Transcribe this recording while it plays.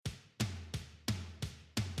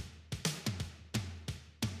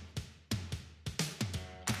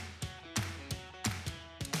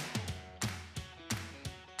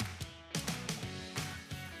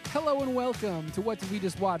Hello and welcome to What Did We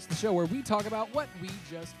Just Watch, the show where we talk about what we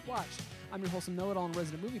just watched. I'm your wholesome know-it-all and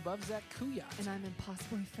resident movie buff, Zach Kuyat. And I'm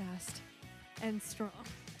impossibly fast and strong.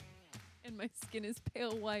 And my skin is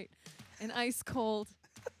pale white and ice cold.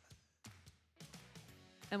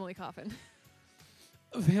 Emily Coffin.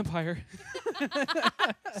 A vampire.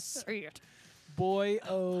 Say it. Boy,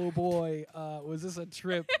 oh boy, was this a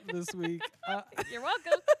trip this week. You're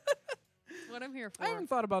welcome. That's what I'm here for. I haven't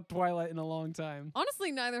thought about Twilight in a long time.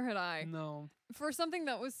 Honestly, neither had I. No. For something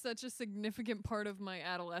that was such a significant part of my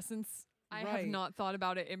adolescence, I Right. have not thought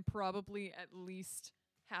about it in probably at least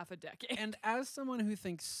half a decade. And as someone who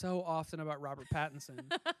thinks so often about Robert Pattinson,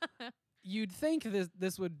 you'd think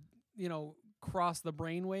this would, cross the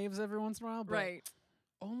brain waves every once in a while, but Right.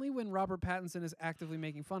 only when Robert Pattinson is actively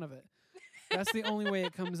making fun of it. That's the only way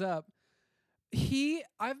it comes up.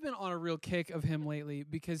 I've been on a real kick of him lately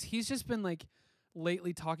because he's just been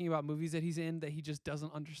lately talking about movies that he's in that he just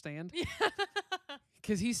doesn't understand.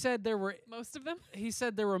 Because he said Most of them? he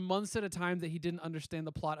said there were months at a time that he didn't understand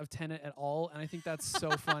the plot of Tenet at all, and I think that's so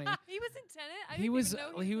funny. He was in Tenet? I He didn't was even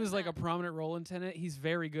know he was in like a that. prominent role in Tenet. He's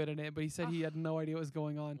very good in it, but he said he had no idea what was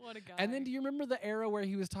going on. What a guy. And then do you remember the era where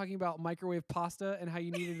he was talking about microwave pasta and how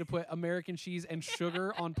you needed to put American cheese and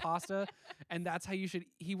sugar on pasta, and that's how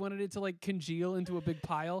he wanted it to congeal into a big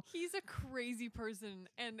pile? He's a crazy person,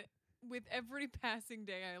 and with every passing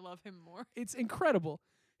day, I love him more. It's incredible.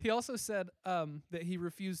 He also said that he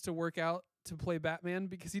refused to work out to play Batman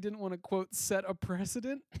because he didn't want to, quote, set a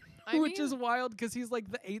precedent, which is wild because he's the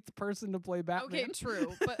 8th person to play Batman. Okay,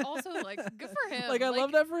 true, but also good for him. I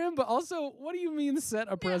love that for him, but also, what do you mean set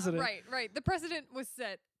a precedent? Right. The precedent was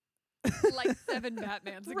set 7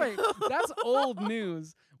 Batmans ago. Right. That's old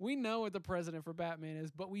news. We know what the precedent for Batman is,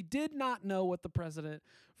 but we did not know what the precedent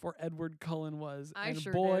for Edward Cullen was. I and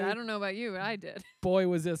sure boy, did. I don't know about you, but I did. Boy,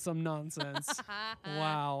 was this some nonsense.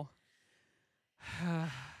 Wow.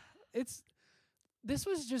 This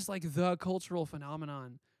was just the cultural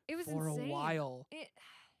phenomenon It was for insane. a while.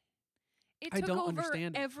 It I took don't over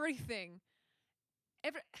understand it. everything.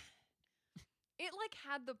 It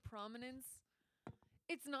had the prominence.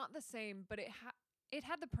 It's not the same, but it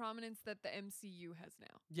had the prominence that the MCU has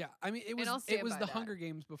now. Yeah, I mean, it And I'll was stand the by that. Hunger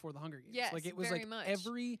Games before the Hunger Games. Yes, it was very much.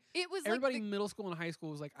 It was everybody in middle school and high school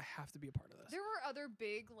was I have to be a part of this. There were other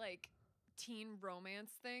big teen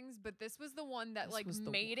romance things, but this was the one that This was the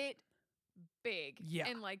made one. it big. Yeah.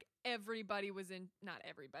 And everybody was in, not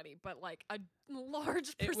everybody, but a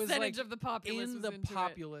large It was, percentage of the populace in was the into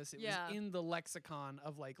populace. It Yeah. was in the lexicon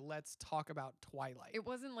of let's talk about Twilight. It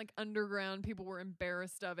wasn't underground. People were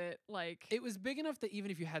embarrassed of it. It was big enough that even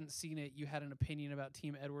if you hadn't seen it, you had an opinion about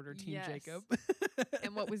Team Edward or Team Yes. Jacob.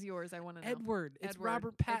 And what was yours? I want to know. Edward. It's Edward.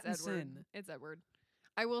 Robert It's Pattinson. Edward. It's Edward.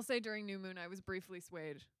 I will say during New Moon, I was briefly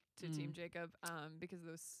swayed to Mm. Team Jacob because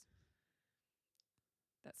of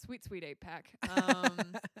that sweet 8-pack.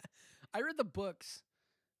 I read the books.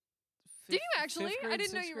 Did you actually? Fifth I grade,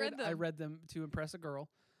 didn't know sixth you grade. read them. I read them to impress a girl.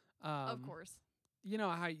 Of course. You know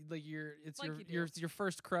how it's Like you do. your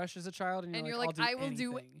first crush as a child, and you're And like, you're I'll I will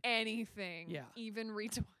do anything. anything. Yeah. Even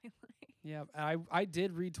read Twilight. Yeah, I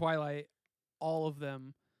did read Twilight, all of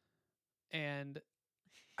them, and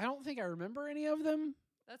I don't think I remember any of them,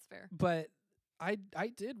 That's fair. but I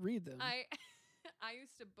did read them. I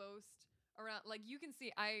used to boast around you can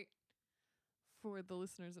see for the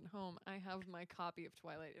listeners at home, I have my copy of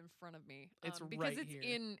Twilight in front of me. It's because right here.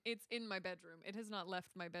 It's in my bedroom. It has not left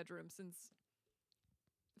my bedroom since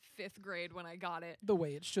 5th grade when I got it. the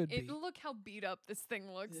way it should be. Look how beat up this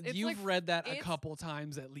thing looks. It's You've read that a it's- couple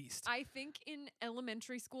times at least. I think in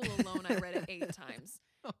elementary school alone, I read it 8 times.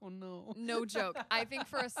 Oh no. No joke. I think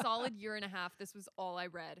for a solid year and a half, this was all I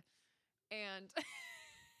read. And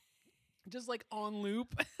Just on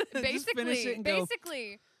loop. Just basically, finish it and go.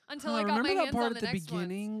 until "Huh, I got remember my that hands part on the at the next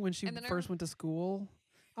beginning when she And then I first rem- went to school?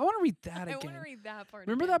 I want to read that I again. want to read that part.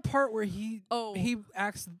 Remember again. that part where he Oh. he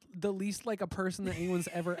acts the least like a person that anyone's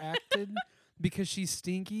ever acted because she's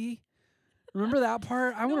stinky? Remember that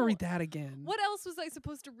part? I want to No. read that again. What else was I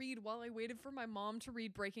supposed to read while I waited for my mom to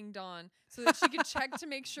read Breaking Dawn so that she could check to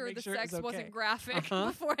make sure Make the sure it was sex okay. wasn't graphic Uh-huh.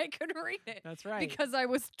 before I could read it? That's right. Because I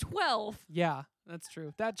was 12. Yeah, that's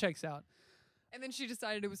true. That checks out. And then she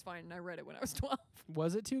decided it was fine, and I read it when I was 12.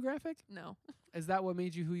 Was it too graphic? No. Is that what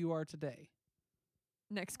made you who you are today?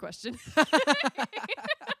 Next question.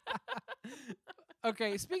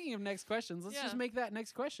 Okay, speaking of next questions, let's Yeah. just make that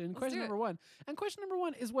next question. Let's Question do it. number 1. And question number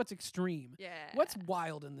 1 is what's extreme? Yeah. What's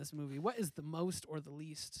wild in this movie? What is the most or the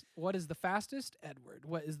least? What is the fastest? Edward.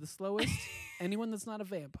 What is the slowest? Anyone that's not a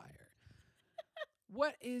vampire.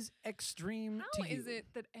 What is extreme How to you? is it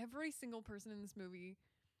that every single person in this movie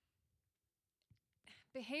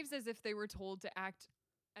behaves as if they were told to act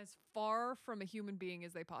as far from a human being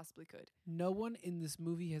as they possibly could. No one in this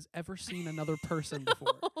movie has ever seen another person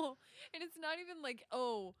before. And it's not even like,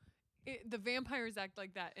 oh, the vampires act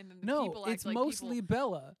like that, and then the No, people act it's like mostly people.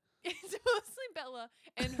 Bella It's mostly Bella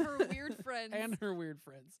and her weird friends. and her weird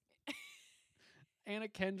friends. Anna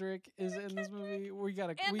Kendrick is in this movie. We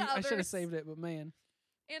gotta. And I should have others. saved it, but man,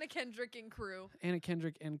 Anna Kendrick and crew. Anna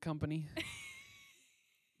Kendrick and company.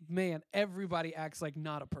 Man, everybody acts like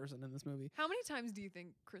not a person in this movie. How many times do you think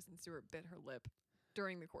Kristen Stewart bit her lip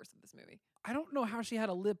during the course of this movie? I don't know how she had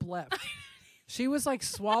a lip left. She was like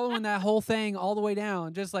swallowing that whole thing all the way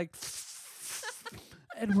down, just like.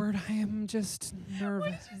 Edward, I am just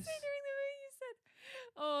nervous. What did you say during the movie? You said,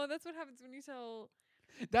 "Oh, that's what happens when you tell."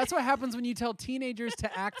 That's what happens when you tell teenagers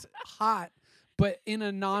to act hot, but in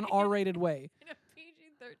a non-R-rated way. In a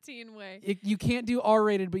PG-13 way. You can't do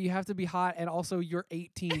R-rated, but you have to be hot, and also you're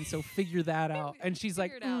 18, so figure that out. And she's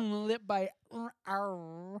like, Figure it out. lip bite,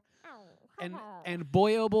 ow. and Oh. and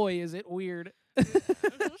boy, oh boy, is it weird. Is it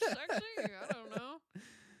sexy? I don't know.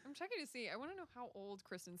 I'm checking to see. I want to know how old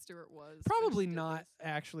Kristen Stewart was. when Probably she did not this.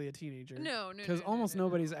 actually a teenager. No, Because almost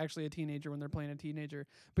nobody's actually a teenager when they're playing a teenager.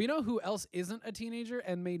 But you know who else isn't a teenager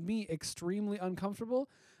and made me extremely uncomfortable?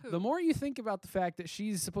 Who? The more you think about the fact that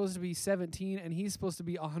she's supposed to be 17 and he's supposed to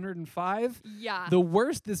be 105, Yeah. the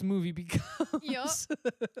worse this movie becomes.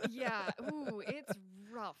 Yeah. Ooh, it's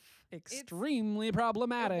rough. Extremely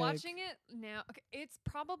problematic. Watching it now, okay, it's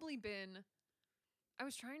probably been. I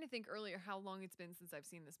was trying to think earlier how long it's been since I've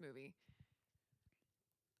seen this movie.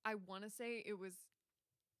 I want to say it was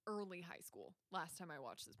early high school last time I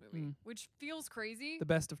watched this movie, which feels crazy. The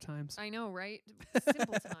best of times. I know, right?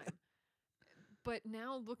 Simple time. But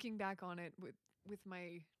now looking back on it with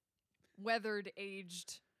my weathered,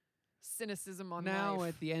 aged cynicism on Now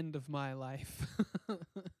life. at the end of my life.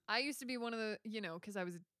 I used to be one of the, because I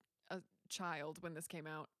was a child when this came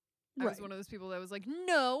out. I was Right. one of those people that was like,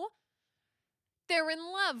 no, they're in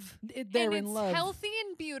love. They're and in it's love. healthy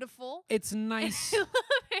and beautiful. It's nice, I love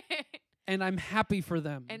it. and I'm happy for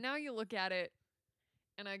them. And now you look at it,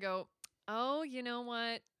 and I go, oh, you know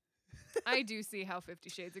what? I do see how 50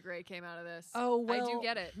 Shades of Grey came out of this. Oh, well. I do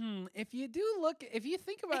get it. If you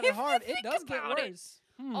think about If it you hard, it think does get about it. worse.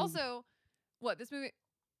 Hmm. Also, this movie,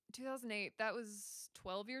 2008, that was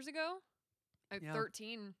 12 years ago? Yeah.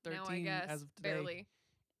 13 now, I 13 guess. as of today. Barely.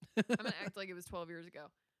 I'm going to act like it was 12 years ago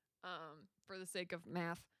for the sake of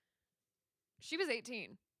math. She was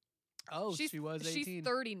 18. Oh, she was 18. She's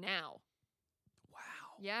 30 now. Wow.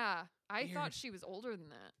 Yeah. I Weird. thought she was older than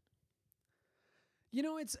that. You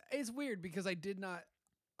know, it's weird because I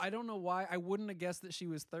don't know why. I wouldn't have guessed that she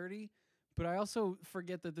was 30, but I also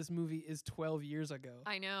forget that this movie is 12 years ago.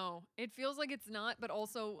 I know. It feels like it's not, but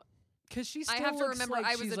also Because she still I have to looks remember like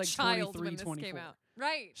I was she's a like child 23, when this 24. came out.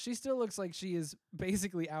 Right. She still looks like she is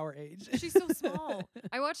basically our age. She's so small.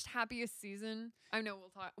 I watched Happiest Season. I know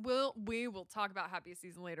we will talk about Happiest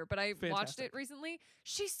Season later, but I watched Fantastic. it recently.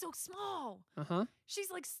 She's so small. Uh-huh. She's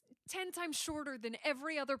like 10 times shorter than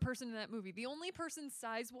every other person in that movie. The only person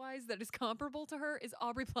size-wise that is comparable to her is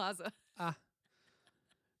Aubrey Plaza.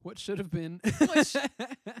 What should have been. Which-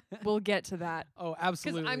 We'll get to that Oh, because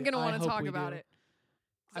absolutely. I'm going to I want to hope talk we about do. it.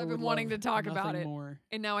 'Cause I I've would been wanting to love talk about nothing it, more.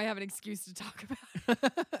 and now I have an excuse to talk about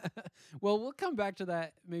it. Well, we'll come back to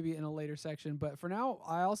that maybe in a later section. But for now,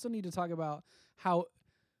 I also need to talk about how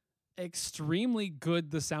extremely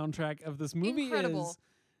good the soundtrack of this movie Incredible. is.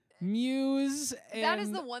 Muse and That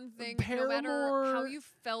is the one thing, no matter how Paramore- you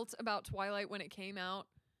felt about Twilight when it came out,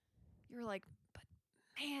 you're like, but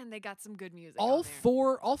man, they got some good music. all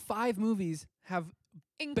on there. 5 movies have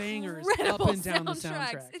bangers Incredible up and down the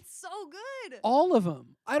soundtracks. soundtrack. It's so good. all of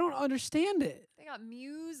them. I don't understand it. They got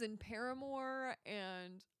Muse and Paramore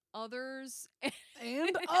and others.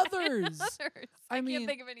 And others. I mean, can't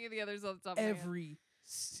think of any of the others off the top of my head. Every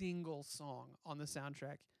single song on the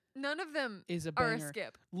soundtrack None of them is a are banger. a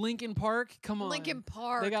skip. Linkin Park, come on. Linkin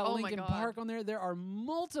Park. They got oh Linkin my God. Park on there. There are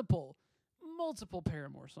multiple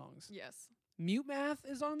Paramore songs. Yes. Mute Math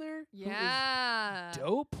is on there. who is Yeah.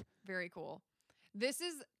 dope. Very cool. This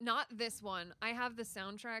is not this one. I have the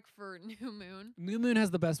soundtrack for New Moon New Moon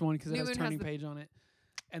has the best one because it New has Moon has Turning the- Page on it,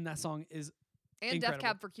 and that song is and Incredible. Death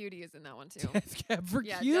Cab for Cutie is in that one too. Death Cab for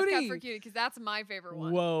yeah, Cutie. Death Cab for Cutie because that's my favorite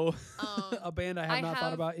one. Whoa, Um, a band I have I not thought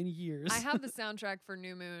have- about in years. I have the soundtrack for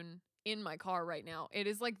New Moon in my car right now. It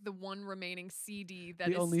is like the one remaining CD that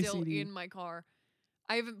The is only still CD. in my car.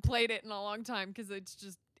 I haven't played it in a long time because it's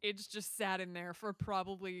just sat in there for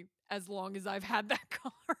probably as long as I've had that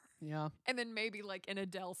car. yeah, And then maybe like an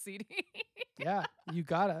Adele CD. yeah, you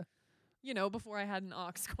gotta. before I had an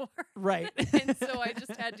aux cord. Right. And so I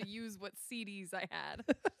just had to use what CDs I had.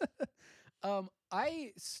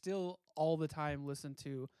 I still all the time listen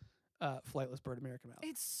to Flightless Bird American Mouth.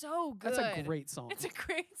 It's so good. That's a great song. It's a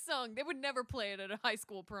great song. They would never play it at a high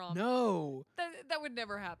school prom. No. That would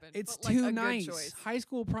never happen. It's but, like, too a nice. Good choice. High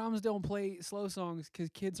school proms don't play slow songs because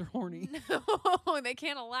kids are horny. No, they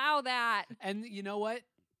can't allow that. And you know what?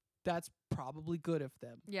 That's probably good of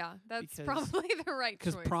them. Yeah, that's Because- probably the right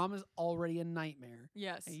choice. Because prom is already a nightmare,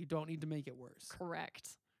 Yes, and you don't need to make it worse. correct.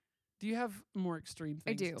 Do you have more extreme I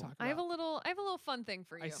things do. to talk about? I have a little fun thing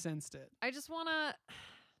for you. I sensed it. I just wanna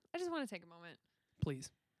take a moment.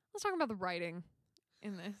 Please. Let's talk about the writing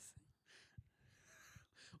in this.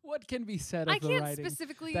 What can be said I of the can't writing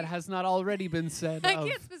specifically. that has not already been said I of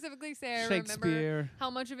can't specifically say I remember Shakespeare? how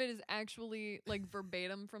much of it is actually like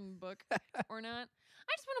verbatim from the book or not.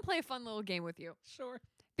 I just want to play a fun little game with you Sure.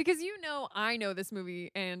 because I know this movie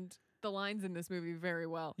and the lines in this movie very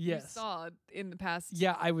well. Yes. You saw in the past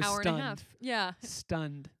Yeah, I was hour stunned. and a half. Yeah.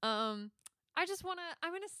 Stunned. I'm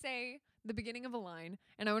gonna say the beginning of a line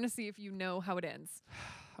and I want to see if you know how it ends.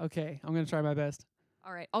 Okay, I'm gonna try my best.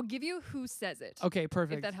 All right. I'll give you who says it. Okay,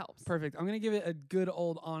 perfect. If that helps. Perfect. I'm gonna give it a good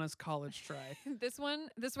old honest college try. This one,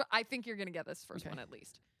 I think you're gonna get this first Okay. one at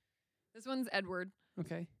least. This one's Edward.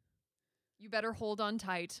 Okay. You better hold on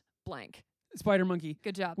tight, blank. Spider monkey,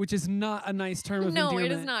 Good job. which is not a nice term of No,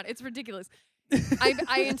 endearment. it is not. It's ridiculous.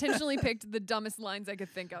 I intentionally picked the dumbest lines I could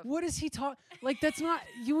think of. What is he talk? Like that's not.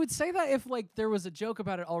 You would say that if like there was a joke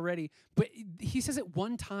about it already, but he says it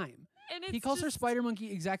one time. And it's He calls her just- Spider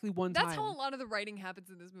Monkey exactly one That's time. how a lot of the writing happens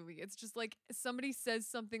in this movie. It's just like somebody says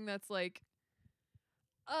something that's like,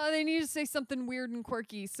 they need to say something weird and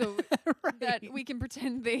quirky so that Right. we can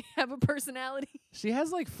pretend they have a personality. She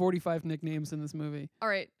has like 45 nicknames in this movie. All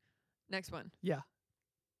right, next one. Yeah.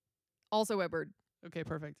 Also Edward. Okay,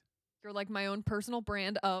 perfect. You're like my own personal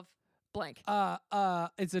brand of blank.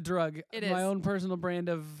 It's a drug. It My is. own personal brand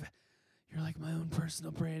of. You're like my own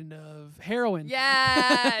personal brand of heroin.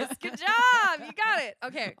 Yes, good job. You got it.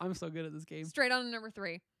 Okay, I'm so good at this game. straight on to number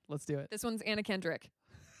 3. Let's do it. This one's Anna Kendrick.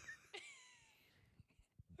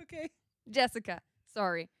 Okay. Jessica.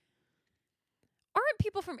 Sorry. Aren't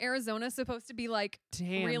people from Arizona supposed to be like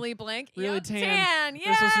Tan. really blank? Really Yep, tan. tan. Yeah.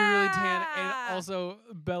 They're supposed to be really tan, and also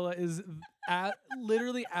Bella is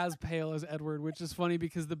literally as pale as Edward, which is funny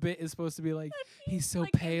because the bit is supposed to be like he's so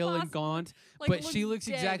Like, pale and impossible. gaunt, Like, but she looks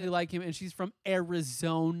dead. exactly like him, and she's from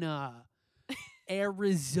Arizona.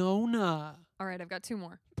 Arizona. All right, I've got 2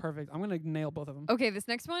 more. Perfect. I'm gonna nail both of them. Okay, this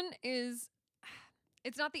next one is.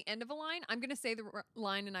 It's not the end of a line. I'm gonna say the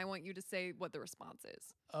line, and I want you to say what the response is.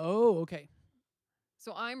 Oh, okay.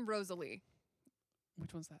 So I'm Rosalie,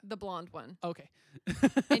 Which one's that? the blonde one, Okay.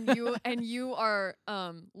 and you are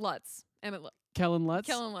Lutz, Emmett Lutz. Kellen Lutz.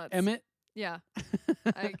 Kellen Lutz. Emmett. Yeah,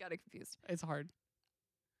 I got it confused. It's hard.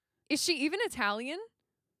 Is she even Italian?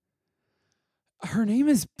 Her name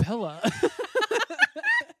is Bella.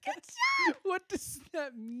 What does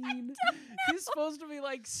that mean? He's supposed to be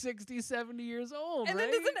like 60, 70 years old, And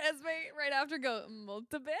right? then doesn't Esme right after go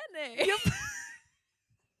molto bene? Yep.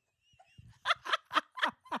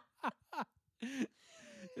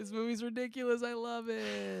 This movie's ridiculous. I love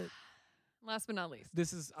it. Last but not least,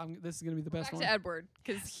 This is gonna be the best back one to Edward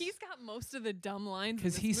because he's got most of the dumb lines.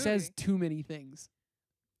 because Because he says too many things.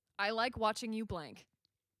 "I like watching you blank."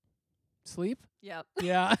 Sleep? Yep.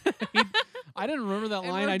 Yeah. I didn't remember that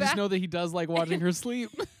And line. we're I just back- know that he does like watching her sleep.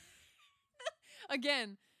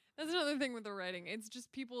 Again, that's another thing with the writing. It's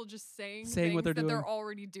just people just saying Saying what things they're that doing. they're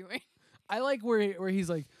already doing. I like where he's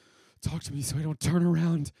like, talk to me so I don't turn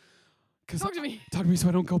around. Talk to me. Talk to me so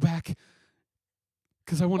I don't go back.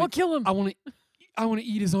 Because I want We'll to. kill him. I want to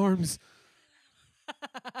eat his arms.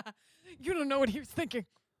 You don't know what he was thinking.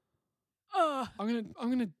 I'm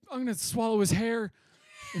gonna swallow his hair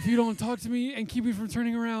if you don't talk to me and keep me from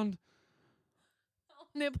turning around. I'll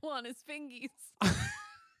nibble on his fingies.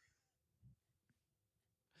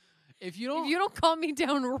 If you don't If you don't calm me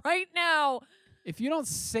down right now.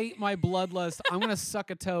 sate my bloodlust, I'm gonna suck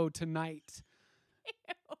a toe tonight.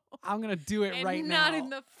 I'm gonna do it And right not now. in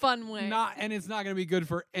the fun way. And it's not gonna be good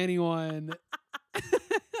for anyone.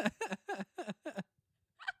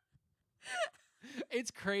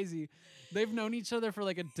 It's crazy. They've known each other for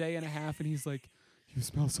like a day and a half, and he's like, "You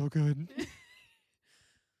smell so good.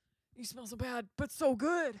 You smell so bad, but so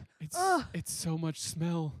good. It's Ugh. it's so much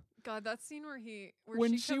smell." God, that scene where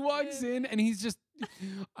When she comes walks in and he's just,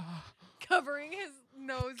 covering his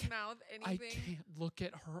nose, mouth, I anything. can't look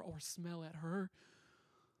at her or smell at her.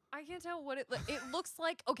 I can't tell what it looks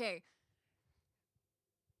like. Okay.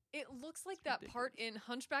 It looks like that part in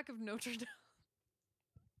Hunchback of Notre Dame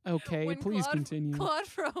Okay, when please continue. Claude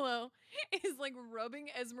Frollo is like rubbing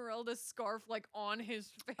Esmeralda's scarf like on his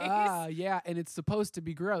face. Ah, yeah, and it's supposed to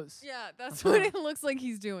be gross. Yeah, that's Uh-huh. what it looks like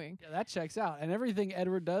he's doing. Yeah, that checks out. And everything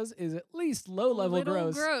Edward does is at least A low-level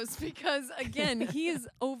little gross. because again, he is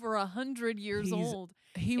over 100 years He's- old.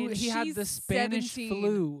 He and he had the she's Spanish 17.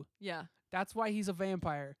 flu. Yeah. That's why he's a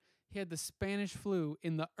vampire. He had the Spanish flu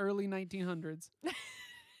in the early 1900s.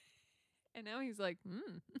 And now he's like,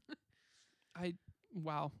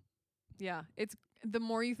 Wow. yeah. It's the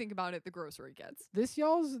more you think about it, the grosser it gets. This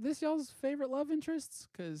y'all's favorite love interests?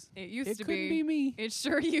 Because It used it to couldn't be me. It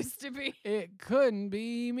sure used to be. It couldn't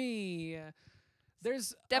be me.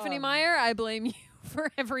 There's Stephanie Meyer, I blame you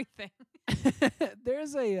for everything.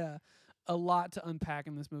 there's a lot to unpack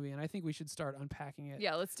in this movie, and I think we should start unpacking it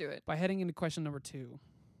Yeah, let's do it. by heading into question number 2.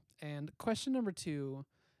 And question number 2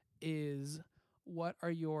 is, what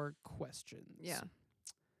are your questions? Yeah.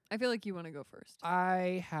 I feel like you want to go first.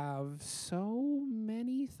 I have so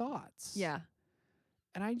many thoughts. Yeah.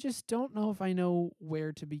 And I just don't know if I know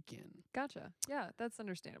where to begin. Gotcha. Yeah, that's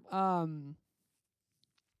understandable.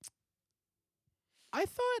 I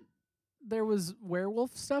thought there was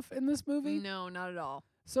werewolf stuff in this movie. No, not at all.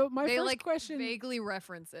 So my They first like question vaguely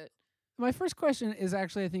reference it. My first question is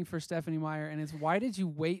actually, I think, for Stephanie Meyer, and it's, why did you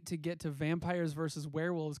wait to get to vampires versus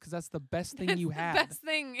werewolves? Because that's the best thing That's you the had. best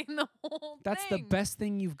thing in the whole That's the thing. best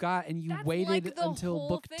thing you've got, and you That's waited like the until whole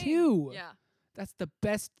book thing. 2. Yeah. That's the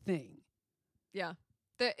best thing. Yeah.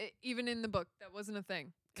 Even in the book, that wasn't a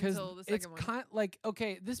thing Because until the it's second one. kind like,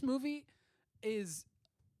 okay, this movie is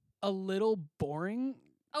a little boring.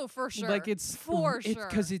 Oh, for sure. Like, it's for sure.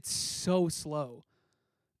 Because it's so slow.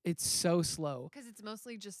 It's so slow. Because it's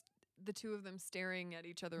mostly just the two of them staring at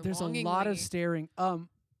each other There's longingly. a lot of staring.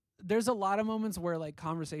 There's a lot of moments where like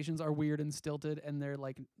conversations are weird and stilted, and they're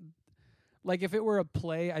like if it were a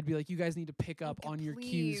play, I'd be like, you guys need to pick up on your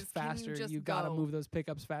cues please, can you faster. just You gotta go? move those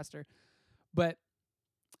pickups faster. But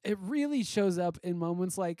it really shows up in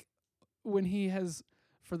moments like when he has,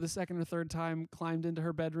 for the second or third time, climbed into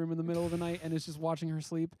her bedroom in the middle of the night and is just watching her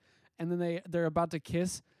sleep, and then they're about to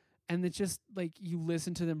kiss. And it's just like you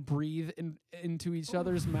listen to them breathe into each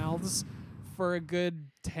other's mouths for a good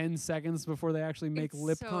 10 seconds before they actually make It's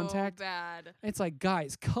lip so contact. bad. It's like,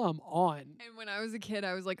 guys, come on. And when I was a kid,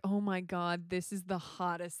 I was like, oh my God, this is the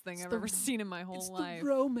hottest thing It's I've the ever seen in my whole It's life. the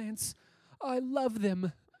romance. I love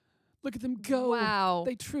them. Look at them go. Wow.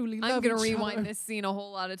 They truly I'm love going to each rewind other. this scene a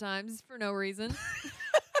whole lot of times for no reason.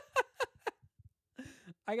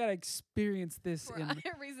 I got to experience this For in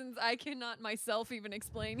reasons I cannot myself even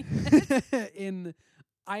explain. in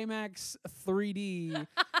IMAX 3D.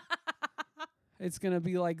 It's going to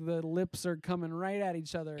be like the lips are coming right at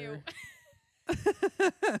each other. Ew.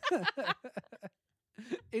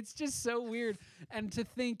 It's just so weird. And to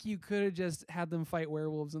think you could have just had them fight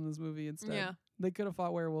werewolves in this movie instead. Yeah. They could have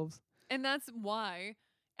fought werewolves. And that's why,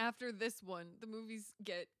 after this one, the movies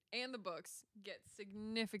and the books get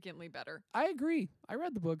significantly better. I agree. I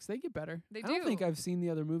read the books. They get better. They I don't think do. I've seen the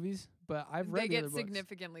other movies, but I've read They the other get books.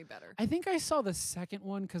 significantly better. I think I saw the second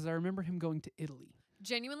one because I remember him going to Italy.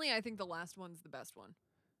 Genuinely, I think the last one's the best one.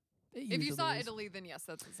 It If you usually saw is. Italy, then yes,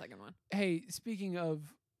 that's the second one. Hey, speaking of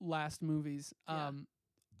last movies, Yeah.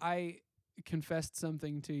 I confessed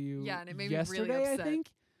something to you Yeah, and it made me really yesterday, I upset. think.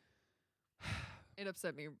 It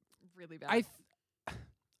upset me really bad.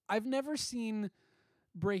 I've never seen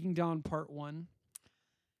Breaking Dawn Part 1.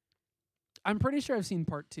 I'm pretty sure I've seen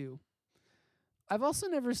Part 2. I've also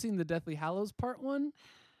never seen the Deathly Hallows Part 1,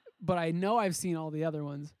 but I know I've seen all the other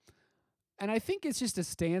ones. And I think it's just a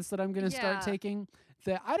stance that I'm going to start Yeah. taking,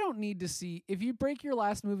 that I don't need to see. If you break your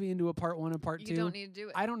last movie into a Part 1 and Part 2, you don't need to do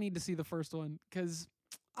it. I don't need to see the first one because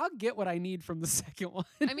I'll get what I need from the second one.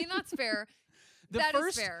 I mean, that's fair. the that is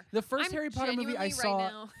first, fair. The first I'm Harry Potter movie I genuinely saw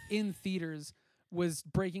right now. in theaters was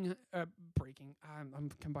I'm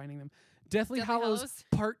combining them. Deathly Deathly Hallows Hallows?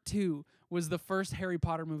 Part 2 was the first Harry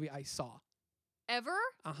Potter movie I saw. Ever?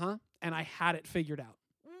 And I had it figured out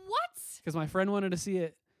What? because my friend wanted to see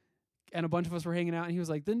it, and a bunch of us were hanging out, and he was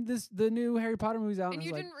like, "Then the new Harry Potter movie's out." And I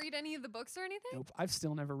you was like, didn't read any of the books or anything? "Nope, I've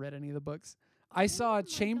still never read any of the books." I saw my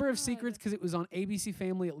Chamber of God. Secrets because it was on ABC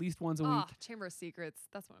Family at least once a week. Ah, Chamber of Secrets.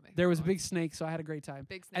 That's one of my There was a favorite big snake, so I had a great time. ones.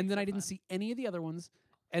 Big And then snakes I are didn't fun. see any of the other ones.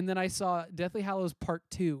 And then I saw Deathly Hallows Part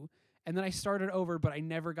 2. And then I started over, but I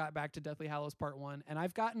never got back to Deathly Hallows Part 1. And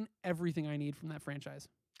I've gotten everything I need from that franchise.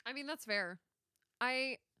 I mean, that's fair.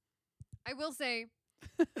 I will say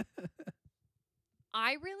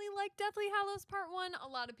I really like Deathly Hallows Part 1. A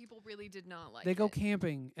lot of people really did not like They go it.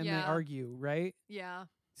 camping and they Yeah. argue, right? Yeah.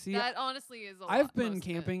 See, That honestly is a lot. I've been most of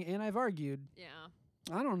it. camping and I've argued. Yeah.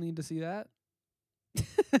 I don't need to see that.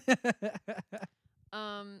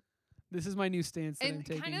 This is my new stance that I'm And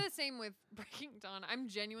taking. kind of the same with Breaking Dawn. I'm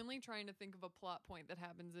genuinely trying to think of a plot point that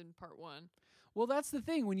happens in part 1. Well, that's the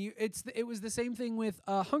thing. When you, it was the same thing with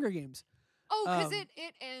Hunger Games. Oh, because Um,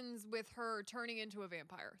 it ends with her turning into a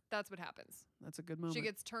vampire. That's what happens. That's a good moment. She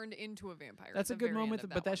gets turned into a vampire. That's at a the good very end moment, of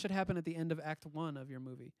but that one. should happen at the end of Act 1 of your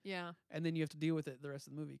movie, Yeah. and then you have to deal with it the rest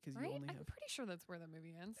of the movie because Right? you only I'm have. pretty sure that's where the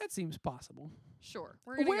movie ends. That seems possible. Sure.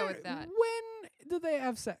 We're going to go with that. When do they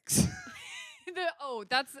have sex?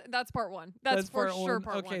 That's part 1. That's for part sure one.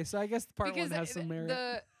 part 1. Okay, so I guess part Because 1 has some merit.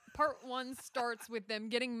 the part 1 starts with them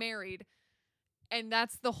getting married, and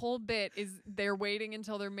that's the whole bit is they're waiting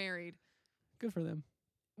until they're married. Good for them.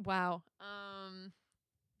 Wow.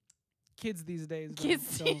 Kids these days.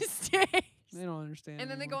 Kids don't, these days. they don't understand.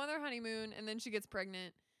 And then they go anymore. on their honeymoon, and then she gets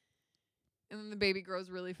pregnant, and then the baby grows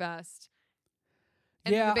really fast.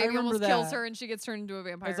 And Yeah, then the I baby remember almost kills that. her, and she gets turned into a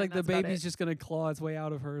vampire. It's like and the that's about baby's it. just gonna claw its way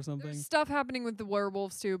out of her or something. There's stuff happening with the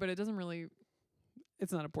werewolves too, but it doesn't really.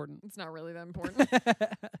 It's not important. It's not really that important.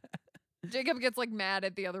 Jacob gets like mad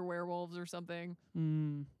at the other werewolves or something.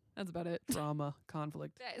 That's about it. Drama,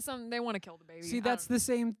 conflict. They want to kill the baby. See, that's the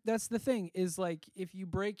same. That's the thing. Is like if you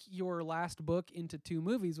break your last book into 2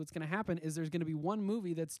 movies, what's going to happen is there's going to be one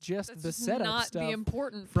movie that's just the setup not stuff the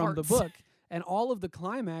important from the parts. book, and all of the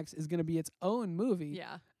climax is going to be its own movie.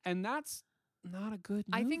 Yeah, and that's not a good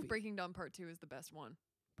movie. I think Breaking Dawn Part 2 is the best one,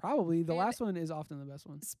 probably the and- last one is often the best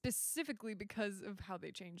one. specifically because of how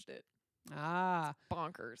they changed it. Ah,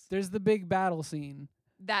 Bonkers. there's the big battle scene.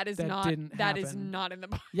 That is That not. didn't That is happen. not in the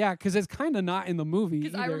book. Yeah, because it's kind of not in the movie.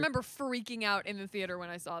 Because I either. remember freaking out in the theater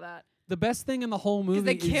when I saw that. the best thing in the whole Because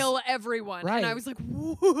movie they is kill everyone, and I Right. was like,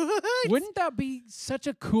 "What?" Wouldn't that be such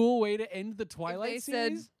a cool way to end the If Twilight they said,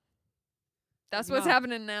 series? "That's what's not.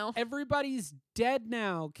 happening now." Everybody's dead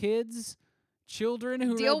now, kids. Children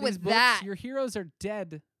who Deal read with these books, that. your heroes are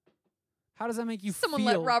dead. How does that make you Someone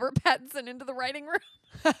feel? let Robert Pattinson into the writing room.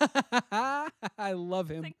 I love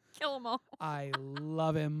him. Like, kill them all. I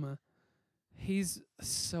love him. He's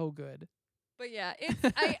so good. But yeah, it's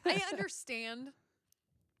I understand,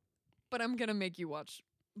 but I'm gonna make you watch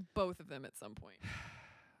both of them at some point.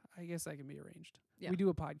 I guess that can be arranged. Yeah. We do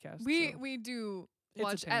a podcast. We so we do it's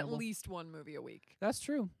watch at attainable. least one movie a week. That's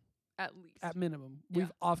true. At least. At minimum. Yeah.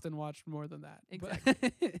 We've often watched more than that. but-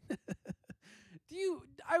 Exactly. Do you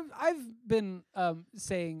I've been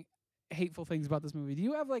saying hateful things about this movie. Do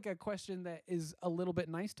you have like a question that is a little bit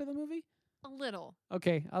nice to the movie? A little,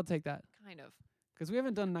 Okay, I'll take that. kind of. Because we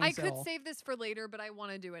haven't done nice I at could all. save this for later, but I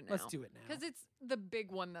want to do it now. Let's do it now. Because it's the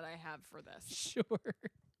big one that I have for this. Sure.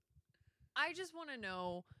 I just want to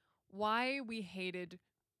know why we hated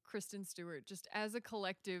Kristen Stewart just as a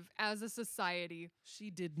collective, as a society She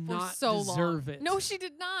did for not so deserve long. it. No, she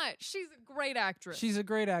did not. She's a great actress. She's a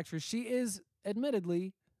great actress. She is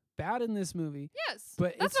admittedly bad in this movie, yes,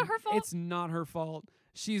 but that's it's not her fault. It's not her fault.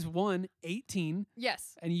 She's 18,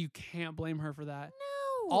 yes. and you can't blame her for that.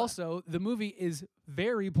 No. Also, the movie is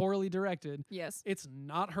very poorly directed. yes. It's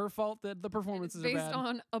not her fault that the And performances it's are based bad.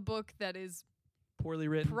 on a book that is Poorly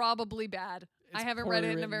written. probably bad. I It's haven't read poorly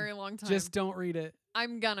it in a written. very long time. Just don't read it.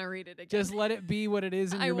 I'm gonna read it again. Just let it be what it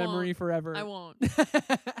is in I your memory won't. forever. I won't.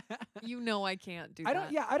 You know I can't do I that.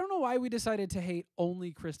 don't. Yeah, I don't know why we decided to hate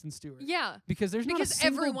only Kristen Stewart. Yeah. because there's not a Because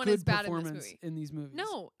single everyone good is bad in this performance movie. in these movies.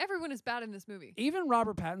 No, everyone is bad in this movie. Even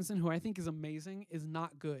Robert Pattinson, who I think is amazing, is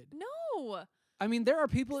not good. No. I mean, there are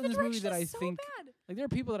people in The this movie direction that I is so think, bad. like, there are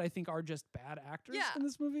people that I think are just bad actors Yeah. in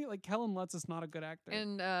this movie. Like Kellen Lutz is not a good actor.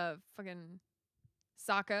 And fucking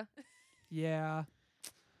Sokka. Yeah,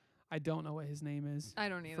 I don't know what his name is. I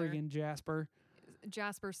don't either. Friggin' Jasper.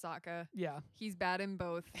 Jasper Sokka. Yeah, He's bad in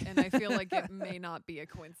both, and I feel like it may not be a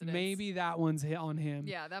coincidence. maybe that one's hit on him.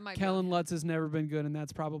 Yeah, that might Kellen be. on him. Lutz has never been good, and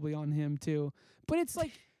that's probably on him too. But it's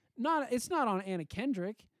like not. It's not on Anna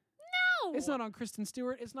Kendrick. No. It's not on Kristen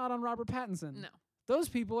Stewart. It's not on Robert Pattinson. No. Those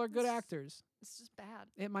people are good It's- actors. It's just bad.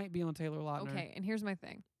 It might be on Taylor Lautner. Okay, and here's my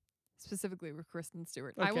thing. Specifically with Kristen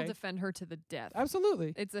Stewart. I will Okay. defend her to the death.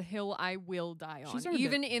 Absolutely. It's a hill I will die on. She's earned it.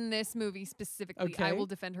 Even in this movie specifically, I Okay. will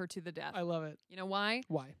defend her to the death. I love it. You know why?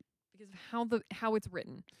 Why? Because of how it's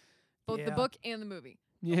written. Both the Yeah. book and the movie.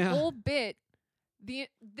 Yeah. Whole bit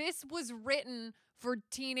this was written for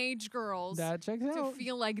teenage girls That checks to out.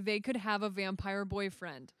 feel like they could have a vampire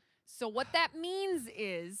boyfriend. So what that means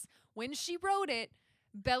is when she wrote it,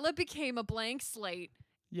 Bella became a blank slate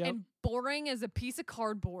Yep. and boring as a piece of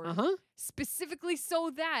cardboard, Uh-huh. specifically so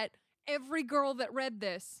that every girl that read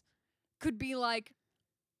this could be like,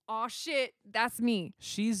 "Aw shit, that's me."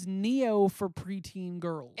 She's Neo for preteen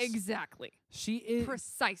girls. Exactly. She is.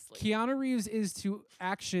 Precisely. Keanu Reeves is to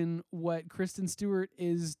action what Kristen Stewart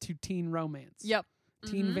is to teen romance. Yep.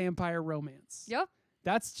 Teen Mhm. vampire romance. Yep.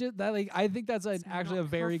 That's just that. Like, I think that's It's actually not a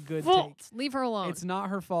very her good fault. take. Leave her alone. It's not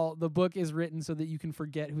her fault. The book is written so that you can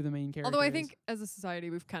forget who the main character is. Although I think as a society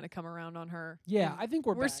we've kind of come around on her. Yeah, and I think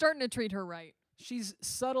we're back. starting to treat her right. She's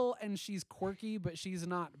subtle and she's quirky, but she's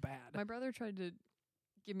not bad. My brother tried to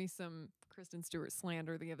give me some Kristen Stewart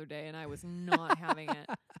slander the other day, and I was not having it.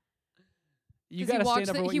 You 'Cause got to stand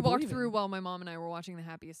up for what he you walked believe through in. while my mom and I were watching The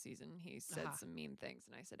Happiest Season. He said Aha. some mean things,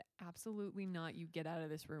 and I said, "Absolutely not! You get out of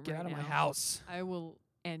this room Get right out of my now. house. I will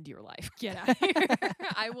end your life. Get out of here.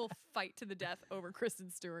 I will fight to the death over Kristen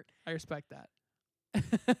Stewart. I respect that.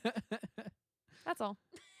 That's all.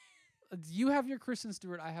 You have your Kristen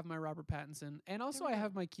Stewart. I have my Robert Pattinson, and also we I go.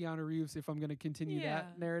 have my Keanu Reeves. If I'm going to continue Yeah.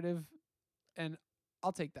 that narrative, and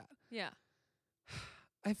I'll take that. Yeah.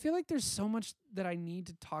 I feel like there's so much that I need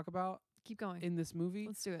to talk about Keep going. in this movie.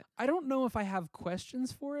 Let's do it. I don't know if I have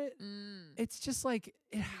questions for it. Mm. It's just like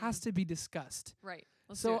it has to be discussed. Right.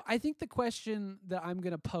 Let's do So it. I think the question that I'm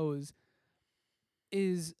going to pose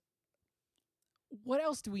is, what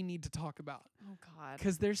else do we need to talk about? Oh, God.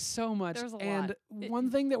 Because there's so much. There's a and lot.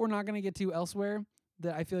 one thing that we're not going to get to elsewhere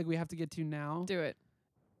that I feel like we have to get to now Do it.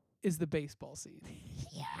 is the baseball scene,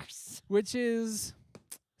 Yes. which is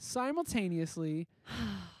simultaneously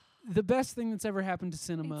the best thing that's ever happened to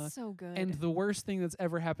cinema It's so good. and the worst thing that's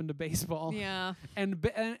ever happened to baseball. yeah. And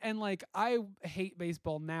like, I hate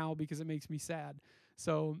baseball now because it makes me sad.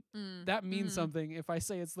 So Mm. that means Mm. something if I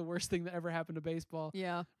say it's the worst thing that ever happened to baseball.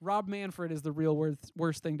 Yeah. Rob Manfred is the real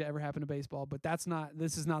worst thing to ever happen to baseball, but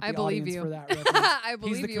this is not the I believe audience you. for that reference. I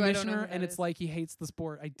believe He's the you. I don't know commissioner, who and that it's is. like he hates the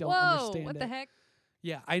sport. I don't Whoa, understand what it. the heck?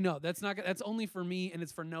 Yeah, I know. That's only for me, and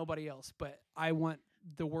it's for nobody else. But I want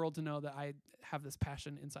the world to know that I have this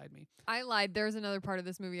passion inside me. I lied. There's another part of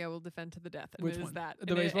this movie I will defend to the death. And Which it is one? that. The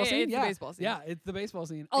And baseball scene? It's Yeah. the baseball scene. Yeah, it's the baseball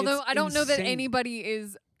scene. Although It's I don't know that insane. anybody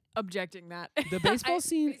is objecting that. The baseball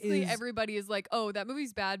scene basically is everybody is like, oh, that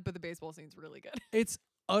movie's bad, but the baseball scene's really good. it's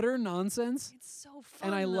utter nonsense, It's so fun.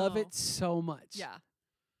 and I love though. it so much. Yeah.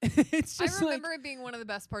 It's I just remember it being one of the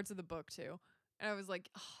best parts of the book too. And I was like,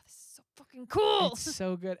 oh, this is so fucking cool. it's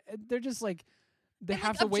so good. They're just like they And,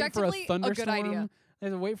 have like, to wait for a objectively, a good thunderstorm. idea. They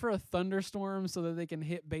have to wait for a thunderstorm so that they can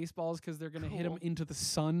hit baseballs because they're gonna hit 'em Cool. into the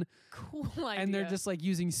sun. Cool idea. And they're just like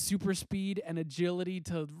using super speed and agility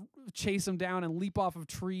to chase them down and leap off of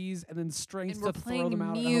trees, and then strength and we're to throw playing them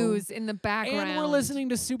out at home. Muse in the background. And we're listening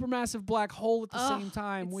to Supermassive Black Hole at the Ugh, same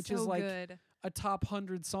time, it's which so is like good. a top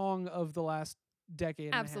 100 song of the last decade.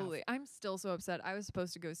 and a half. Absolutely. I'm still so upset. I was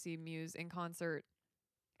supposed to go see Muse in concert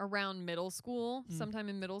around middle school, sometime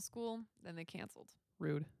in middle school, then they canceled.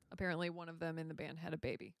 Rude. Apparently one of them in the band had a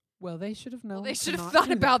baby. Well, they should have known. Well, they to should have not thought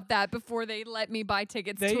do about that before they let me buy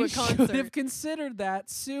tickets They to a should concert. have considered that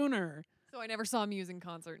sooner. So I never saw Muse in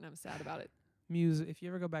concert, and I'm sad about it. Muse, if you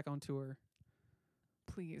ever go back on tour,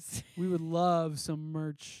 Please. we would love some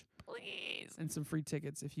merch Please. and some free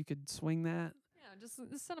tickets if you could swing that. Yeah, just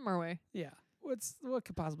send them our way. Yeah. What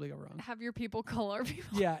could possibly go wrong? Have your people call our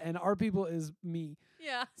people. Yeah, and our people is me.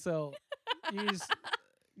 Yeah. So you just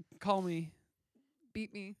call me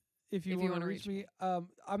Beat me. if you If you want to wanna reach reach me.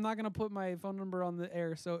 I'm not gonna put my phone number on the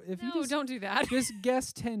air, so if you No, just don't do that. just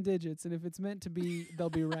guess 10 digits, and if it's meant to be, they'll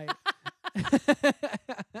be right.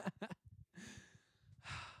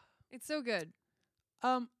 It's so good.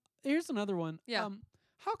 Here's another one. Yeah.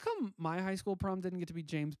 How come my high school prom didn't get to be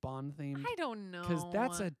James Bond themed? I don't know. Because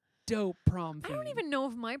that's a dope prom I theme. don't even know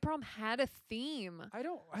if my prom had a theme. We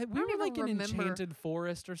don't were even like in remember. Enchanted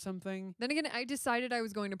Forest or something. Then again, I decided I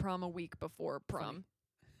was going to prom a week before prom.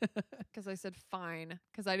 Funny. Because I said fine.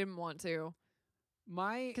 Because I didn't want to.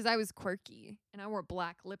 My Because I was quirky. And I wore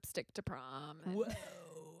black lipstick to prom. And whoa,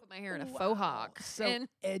 put my hair in a wow, faux hawk. so and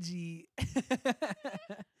edgy.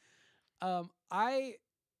 I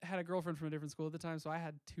had a girlfriend from a different school at the time, so I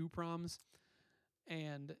had 2 proms,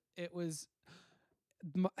 and it was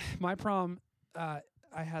my prom. I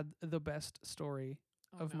had the best story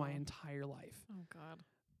of my entire life. Oh,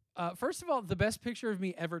 God. First of all, the best picture of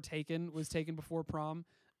me ever taken was taken before prom,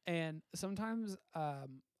 and sometimes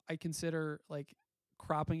I consider like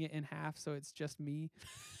cropping it in half so it's just me.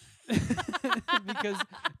 Because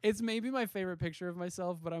it's maybe my favorite picture of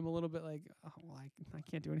myself, but I'm a little bit like, oh, well, I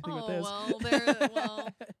can't do anything with this. Well.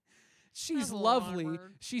 She's That's a little lovely.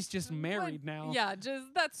 awkward. She's just What? married now. Yeah, just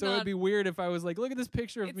that's So not. it'd be weird if I was like, look at this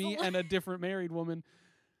picture of It's me a li- and a different married woman.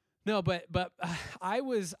 No, but I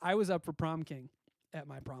was up for prom king at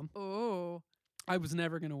my prom. Oh. I was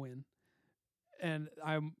never gonna win, and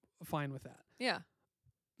I'm fine with that. Yeah.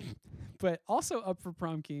 But also up for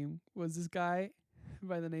prom king was this guy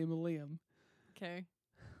by the name of Liam. Okay.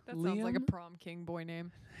 That sounds like a Liam? prom king boy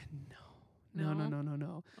name. No. No?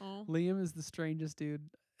 No. Oh. Liam is the strangest dude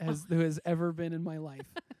who has ever been in my life.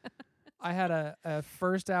 I had a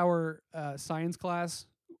first hour science class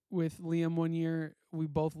with Liam one year. We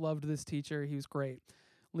both loved this teacher. He was great.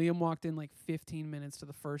 Liam walked in like 15 minutes to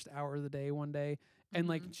the first hour of the day one day and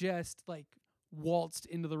like just like waltzed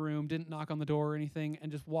into the room, didn't knock on the door or anything,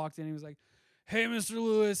 and just walked in. He was like, "Hey, Mr.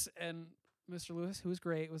 Lewis." And Mr. Lewis, who was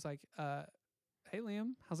great, was like, "Hey,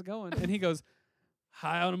 Liam, how's it going?" And he goes,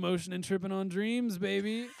 "High on emotion and tripping on dreams,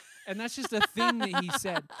 baby." And that's just a thing that he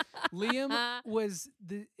said. Liam was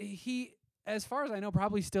he, as far as I know,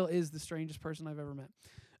 probably still is the strangest person I've ever met.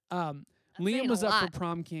 Liam was up for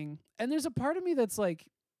prom king, and there's a part of me that's like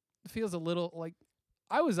feels a little like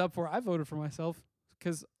I was up for it. I voted for myself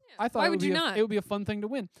because I thought it would be a fun thing to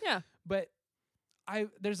win. Yeah, but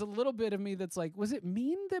there's a little bit of me that's like, was it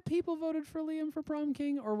mean that people voted for Liam for prom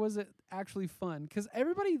king, or was it actually fun? Because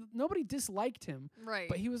nobody disliked him, right?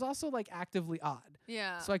 But he was also like actively odd.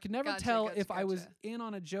 Yeah. So I could never tell if I was in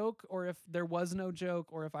on a joke or if there was no joke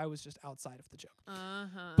or if I was just outside of the joke.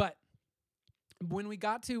 But when we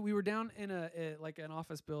were down in like an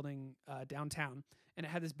office building downtown, and it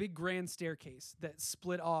had this big grand staircase that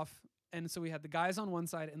split off, and so we had the guys on one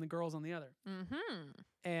side and the girls on the other.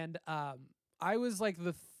 And I was like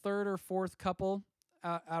the third or fourth couple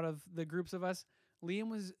out of the groups of us. Liam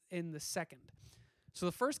was in the second. So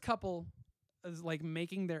the first couple is like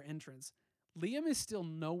making their entrance. Liam is still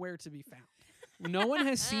nowhere to be found. No one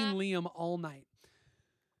has seen Liam all night.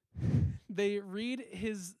 They read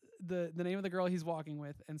the name of the girl he's walking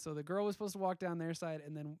with, and so the girl was supposed to walk down their side,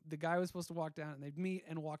 and then the guy was supposed to walk down, and they'd meet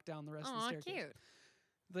and walk down the rest of the staircase. Cute.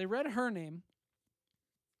 They read her name,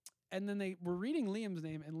 and then they were reading Liam's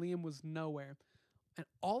name, and Liam was nowhere. And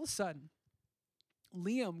all of a sudden,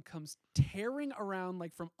 Liam comes tearing around,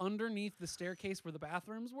 like from underneath the staircase where the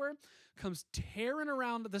bathrooms were, comes tearing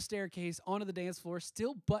around the staircase onto the dance floor,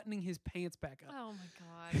 still buttoning his pants back up. Oh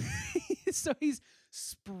my God. So he's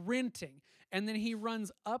sprinting, and then he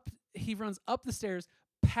runs up the stairs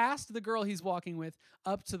past the girl he's walking with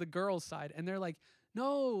up to the girl's side, and they're like,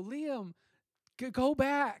 "No, Liam, go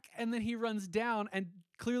back." And then he runs down and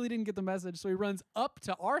clearly didn't get the message, so he runs up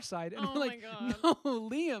to our side, and we're like, "No,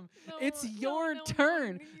 Liam, it's your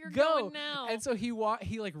turn. You're go going now." And so he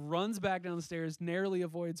like runs back down the stairs, narrowly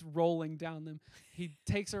avoids rolling down them. He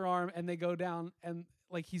takes her arm, and they go down, and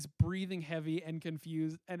like he's breathing heavy and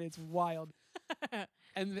confused, and it's wild.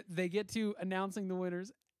 And they get to announcing the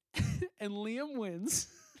winners, and Liam wins.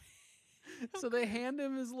 So they hand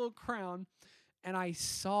him his little crown, and I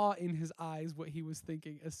saw in his eyes what he was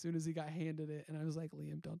thinking as soon as he got handed it, and I was like,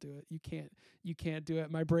 "Liam, don't do it. You can't do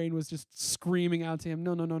it." My brain was just screaming out to him,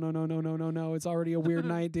 "No. It's already a weird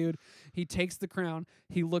night, dude." He takes the crown,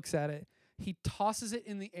 he looks at it, he tosses it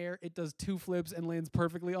in the air, it does 2 flips and lands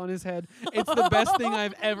perfectly on his head. It's the best thing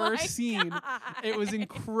I've ever seen. God. It was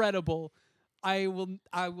incredible. I will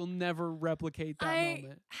never replicate that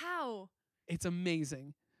moment. How? It's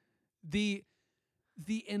amazing. The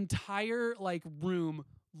entire like room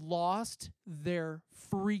lost their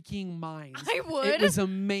freaking minds. I would. It was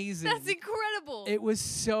amazing. That's incredible. It was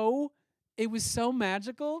so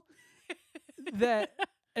magical that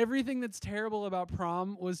everything that's terrible about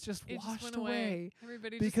prom was just washed went away.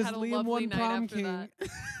 Everybody because just had a Liam lovely won night prom after king. that.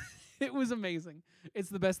 It was amazing. It's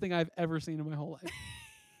the best thing I've ever seen in my whole life.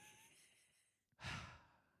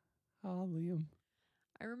 Oh, Liam.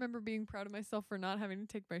 I remember being proud of myself for not having to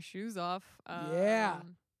take my shoes off. Yeah.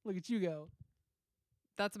 Look at you go.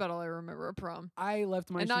 That's about all I remember of prom. I left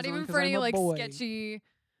my and shoes not even on 'cause for any I'm a like boy. sketchy,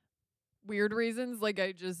 weird reasons. Like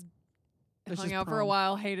I just It's hung just out for a prom.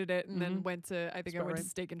 while, hated it, and Mhm. then went to I That's think I about went to right.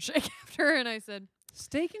 Steak and Shake after, and I said,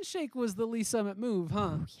 Steak and Shake was the Lee Summit move,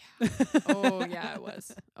 huh? "Oh yeah, it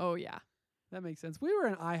was. Oh yeah." That makes sense. We were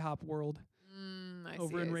in IHOP world. I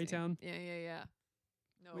Over see, in I see. Raytown. Yeah.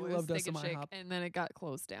 No, We it was loved us Steak and some Shake, IHOP. and then it got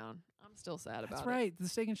closed down. I'm still sad about That's it. right. The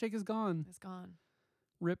Steak and Shake is gone. It's gone.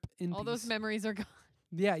 Rip in All peace. those memories are gone.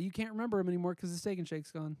 Yeah, you can't remember them anymore because the Steak and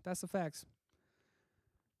Shake's gone. That's the facts.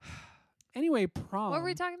 Anyway, prom. What were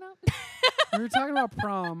we talking about? We were talking about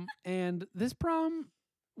prom, and this prom.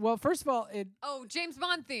 Well, first of all, Oh, James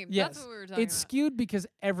Bond theme. Yes, That's what we were talking it's about. skewed because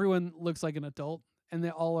everyone looks like an adult, and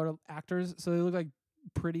they all are actors, so they look like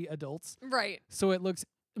pretty adults. Right. So it looks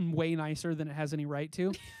way nicer than it has any right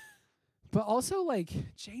to. But also,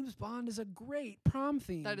 like, James Bond is a great prom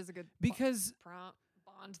theme. That is a good because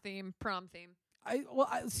Bond theme, prom theme.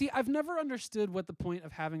 I've never understood what the point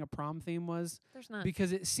of having a prom theme was. There's none.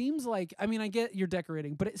 Because it seems like, I mean, I get you're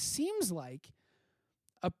decorating, but it seems like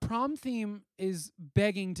a prom theme is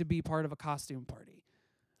begging to be part of a costume party.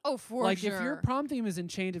 Oh, for like sure. if your prom theme is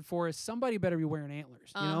Enchanted Forest, somebody better be wearing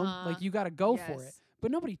antlers, you know? Uh-huh. Like you got to go for it. Yes.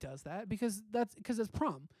 But nobody does that because it's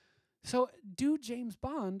prom. So do James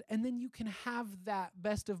Bond, and then you can have that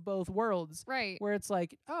best of both worlds, Right. where it's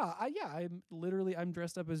like, I'm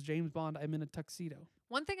dressed up as James Bond. I'm in a tuxedo.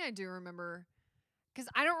 One thing I do remember, because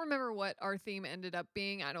I don't remember what our theme ended up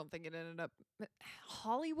being. I don't think it ended up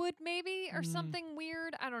Hollywood, maybe, or something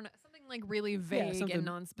weird. I don't know. Something like really vague something and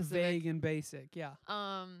non-specific. Vague and basic, yeah.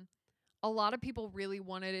 A lot of people really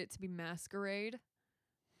wanted it to be Masquerade.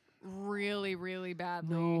 Really, really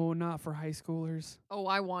badly. No, not for high schoolers. Oh,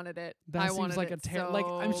 I wanted it. That I seems wanted like it like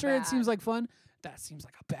I'm sure bad. it seems like fun. That seems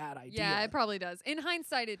like a bad idea. Yeah, it probably does. In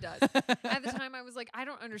hindsight, it does. At the time, I was like, I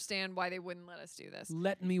don't understand why they wouldn't let us do this.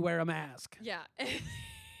 Let me wear a mask. Yeah.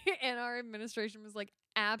 And our administration was like,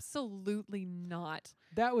 absolutely not.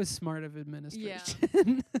 That was smart of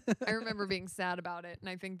administration. I remember being sad about it. And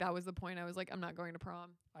I think that was the point. I was like, I'm not going to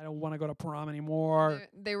prom. I don't want to go to prom anymore.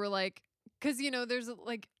 They were like, because, there's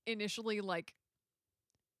like initially like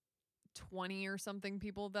 20 or something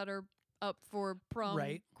people that are up for prom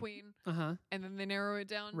queen. Uh-huh. And then they narrow it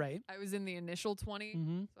down. Right. I was in the initial 20.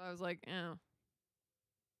 Mm-hmm. So I was like,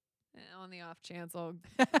 on the off chance, I'll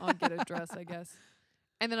get a dress, I guess.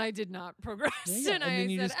 And then I did not progress. Yeah, and and I then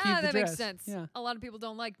you said, just keep the that makes dress. sense. Yeah. A lot of people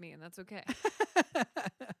don't like me, and that's okay.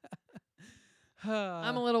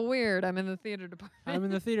 I'm a little weird. I'm in the theater department. I'm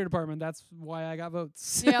in the theater department. That's why I got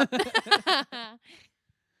votes. Yeah.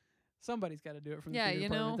 Somebody's got to do it from the Yeah, theater you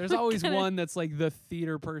department. know. There's always one that's like the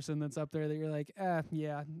theater person that's up there that you're like,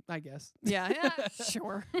 yeah, I guess. yeah,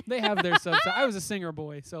 sure. They have their subset. I was a singer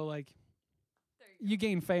boy, so like There you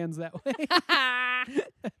gain fans that way.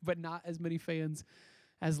 But not as many fans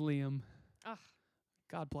as Liam. Ugh.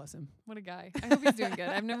 God bless him. What a guy. I hope he's doing good.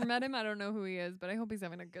 I've never met him. I don't know who he is, but I hope he's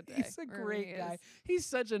having a good day. He's a wherever great he guy. is. He's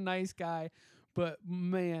such a nice guy, but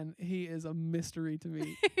man, he is a mystery to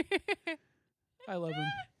me. I love him.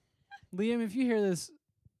 Liam, if you hear this,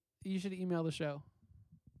 you should email the show.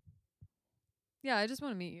 Yeah, I just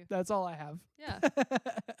want to meet you. That's all I have. Yeah,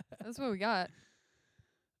 that's what we got.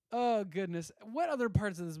 Oh, goodness. What other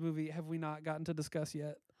parts of this movie have we not gotten to discuss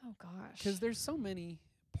yet? Oh, gosh. Because there's so many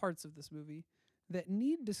parts of this movie that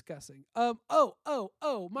need discussing. My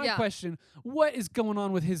Yeah. question. What is going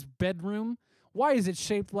on with his bedroom? Why is it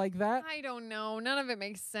shaped like that? I don't know. None of it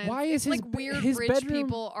makes sense. Why it's is his like be- weird his rich bedroom-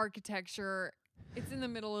 people architecture. It's in the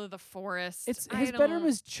middle of the forest. His I bedroom don't-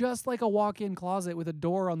 is just like a walk-in closet with a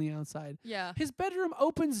door on the outside. Yeah. His bedroom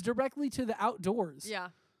opens directly to the outdoors. Yeah.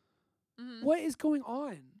 Mm-hmm. What is going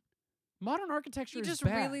on? Modern architecture He is just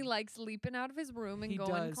bad. really likes leaping out of his room and He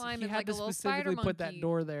going does. climbing He had like to a little specifically spider monkey. put that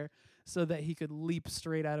door there so that he could leap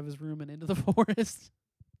straight out of his room and into the forest.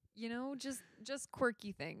 Just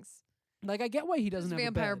quirky things. Like, I get why he doesn't Just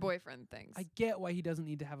have vampire a bed. boyfriend things. I get why he doesn't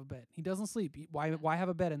need to have a bed. He doesn't sleep. Why have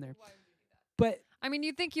a bed in there? Why would you do that? But I mean,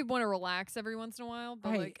 you'd think you'd want to relax every once in a while, but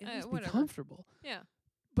right, like, it needs to be whatever. comfortable. Yeah.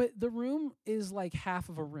 But the room is like half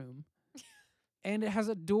of a room, and it has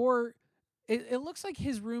a door. It looks like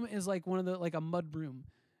his room is like one of the like a mud room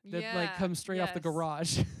that like comes straight off the yes.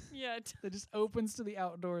 garage. Yeah. That just opens to the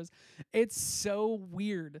outdoors. It's so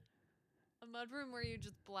weird. A mudroom where you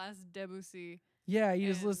just blast Debussy. Yeah, you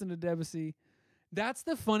just And- listen to Debussy. That's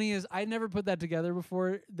the funniest. I never put that together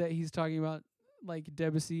before that he's talking about like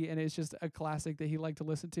Debussy, and it's just a classic that he liked to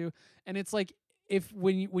listen to. And it's like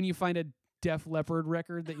when you find a Def Leppard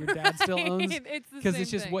record that your dad still owns, It's the because same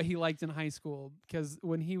it's just thing. what he liked in high school. Because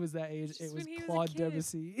when he was that age, Just it was when he was a Claude kid.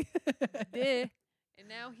 Debussy. Duh. And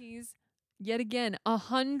now he's yet again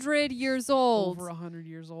 100 years old Over 100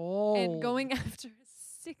 years old and going after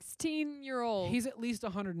a 16-year-old. He's at least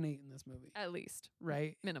 108 in this movie, at least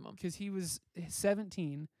right? minimum. Because he was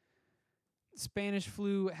 17. Spanish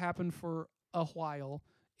flu happened for a while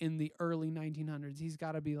in the early 1900s. He's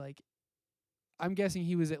got to be like, I'm guessing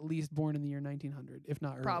he was at least born in the year 1900, if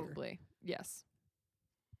not earlier. Probably, yes.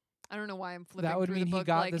 I don't know why I'm flipping That would through mean the he book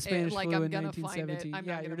got like the Spanish like flu I'm in gonna find it. 1917. I'm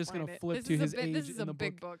Yeah, not you're just gonna gonna find flip it. to his This age is in a the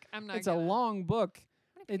big book. book. I'm not. It's a gonna, long book.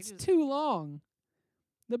 How many It's pages? too long.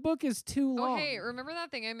 The book is too Oh long. hey, remember that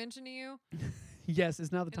thing I mentioned to you Yes,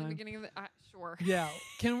 it's now the in the time. beginning of the? Sure. Yeah.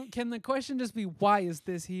 Can the question just be why is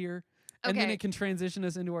this here? And then Okay. it can transition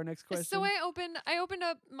us into our next question. So I opened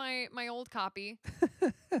up my old copy.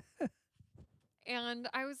 And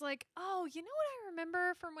I was like, oh, you know what I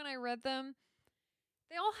remember from when I read them?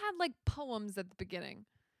 They all had like poems at the beginning.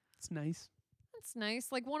 It's nice. That's nice.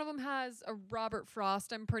 Like one of them has a Robert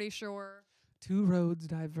Frost, I'm pretty sure. Two roads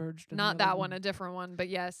diverged. and Not the other that one, a different one, but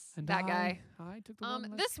yes, and that guy. I took the one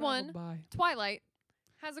less this traveled one- by. Twilight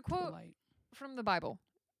has a quote Twilight. from the Bible.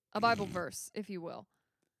 A Bible verse, if you will.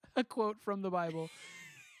 A quote from the Bible,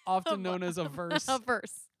 often known as a verse. A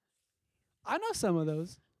verse. I know some of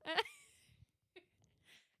those.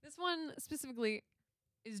 one specifically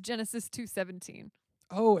is Genesis 2:17,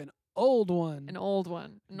 Oh, an old one. an old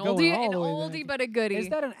one, an Going oldie, all an the way oldie back. but a goodie. Is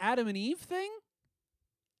that an Adam and Eve thing?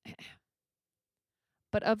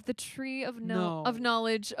 But of the tree of No. of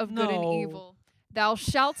knowledge of good and No. evil, thou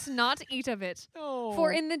shalt not eat of it. No.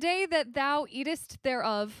 For in the day that thou eatest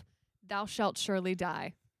thereof, thou shalt surely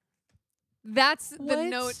die. That's the What?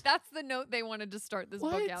 note. That's the note they wanted to start this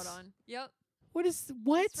book out What? on. Yep. What is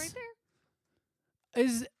what? It's right there.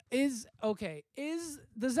 Is okay.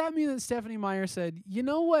 Does that mean that Stephanie Meyer said, "You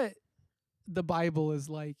know what the Bible is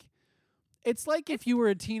like? It's like if you were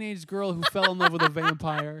a teenage girl who fell in love with a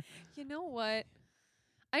vampire." You know what?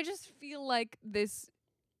 I just feel like this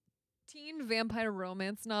teen vampire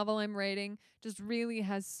romance novel I'm writing just really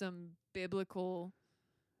has some biblical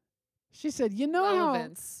She said, "You know how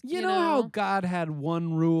relevance. you know how God had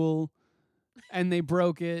one rule and they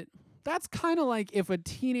broke it? That's kind of like if a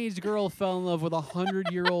teenage girl fell in love with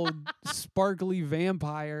 100-year-old sparkly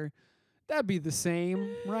vampire. That'd be the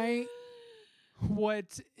same, right?"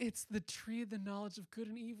 What? It's the tree of the knowledge of good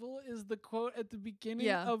and evil is the quote at the beginning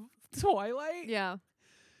Yeah. of Twilight. Yeah.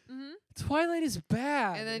 Mm-hmm. Twilight is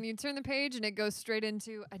bad. And then you turn the page and it goes straight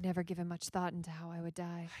into, I'd never given much thought into how I would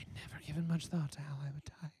die. I'd never given much thought to how I would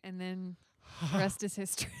die. And then the rest is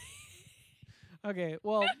history. Okay,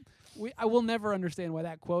 well, I will never understand why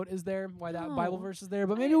that quote is there, why that Bible No. verse is there,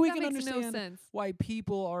 but maybe we That can makes no understand sense. why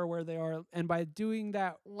people are where they are. And by doing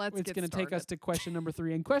that, Let's it's get going to take us started. to question number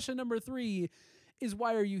 3. And question number 3 is,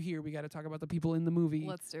 why are you here? We got to talk about the people in the movie.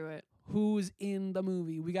 Let's do it. Who's in the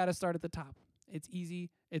movie? We got to start at the top. It's easy.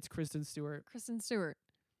 It's Kristen Stewart. Kristen Stewart.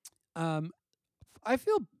 I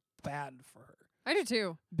feel bad for her I do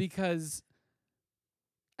too. because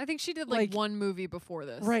I think she did Like, one movie before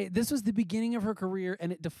this. right, this was the beginning of her career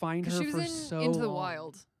and it defined her Because she for was in so Into the long.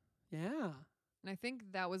 Wild. Yeah. And I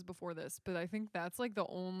think that was before this, but I think that's like the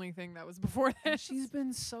only thing that was before And this. she's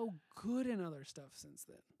been so good in other stuff since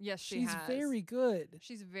then. Yes, she She's has. very good.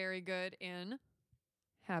 She's very good in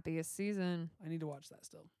Happiest Season. I need to watch that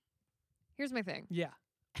still. Here's my thing. Yeah.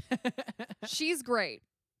 She's great.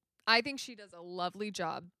 I think she does a lovely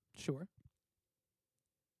job. Sure.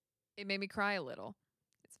 It made me cry a little.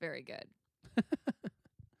 It's very good.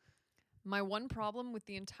 My one problem with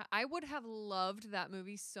the entire... I would have loved that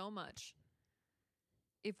movie so much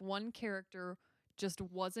if one character just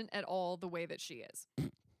wasn't at all the way that she is.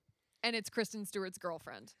 And it's Kristen Stewart's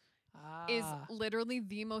girlfriend. Is literally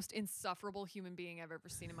the most insufferable human being I've ever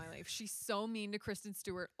seen in my life. She's so mean to Kristen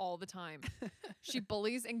Stewart all the time. She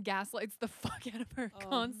bullies and gaslights the fuck out of her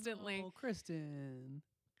constantly. Oh, Kristen.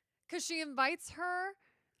 Because she invites her...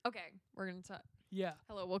 Okay, we're going to talk... Yeah.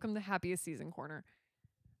 Hello, welcome to Happiest Season Corner.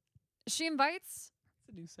 She invites It's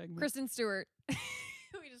a new segment. Kristen Stewart.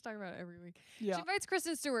 We just talk about it every week. Yeah. She invites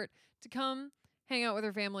Kristen Stewart to come hang out with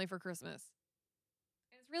her family for Christmas.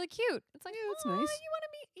 And it's really cute. It's like, Yeah, that's "Aw, nice. You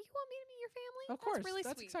want me to meet your family? Of course. That's really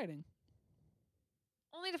That's sweet." exciting.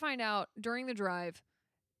 Only to find out during the drive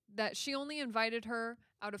that she only invited her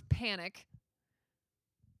out of panic.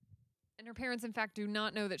 And her parents, in fact, do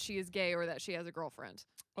not know that she is gay or that she has a girlfriend.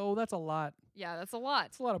 Oh, that's a lot. Yeah, that's a lot.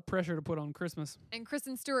 It's a lot of pressure to put on Christmas. And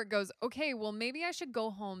Kristen Stewart goes, okay, well, maybe I should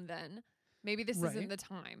go home then. Maybe this Right. isn't the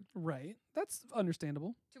time. Right. That's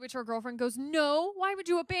understandable. To which her girlfriend goes, no, why would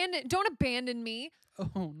you don't abandon me.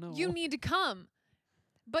 Oh, no. You need to come.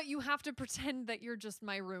 But you have to pretend that you're just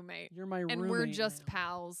my roommate. You're my And roommate we're just now.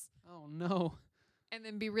 pals. Oh, no. And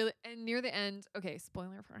then and near the end, okay,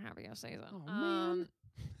 spoiler for Happiest Season. Oh, man.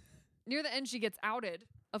 Near the end, she gets outed,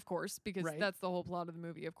 of course, because Right. that's the whole plot of the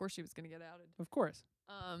movie. Of course she was going to get outed. Of course.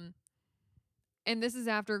 And this is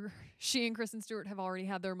after she and Kristen Stewart have already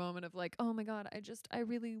had their moment of like, oh my God, I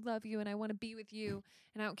really love you and I want to be with you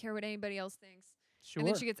and I don't care what anybody else thinks. Sure. And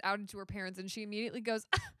then she gets outed to her parents and she immediately goes,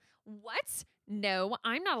 what? No,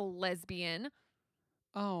 I'm not a lesbian.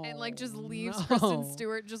 oh, And like just leaves no. Kristen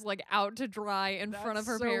Stewart just like out to dry in front of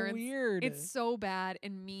her That's so parents. weird. It's so bad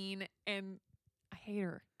and mean and I hate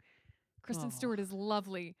her. Kristen Aw. Stewart is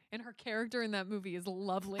lovely and her character in that movie is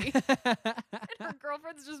lovely. And her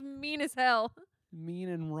girlfriend's just mean as hell. mean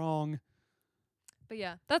and wrong. But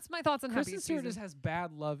yeah, that's my thoughts on Kristen Happiest Stewart Season. just has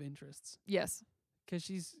bad love interests Yes.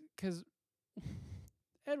 because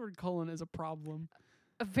Edward Cullen is a problem.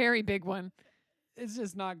 A very big one. It's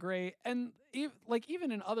just not great. And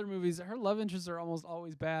even in other movies, her love interests are almost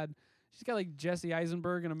always bad. She's got like Jesse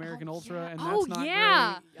Eisenberg in American Ultra, and that's not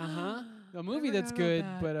great. A movie that's forgot good,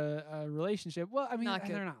 about but a relationship. Well, I mean, Not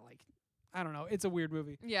good. they're not like, I don't know. It's a weird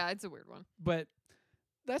movie, Yeah, it's a weird one. but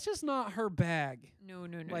that's just not her bag. No.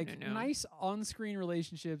 Like nice on-screen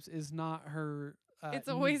relationships is not her. It's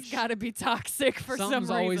always niche. got to be toxic for some Something's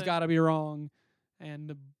reason. always got to be wrong,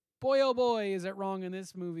 and boy, oh boy, is it wrong in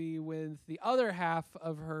this movie with the other half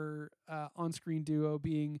of her on-screen duo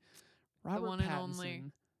being Robert one Pattinson. and only.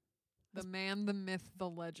 The man, the myth, the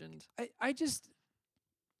legend. I just,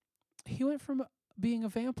 he went from being a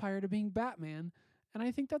vampire to being Batman, and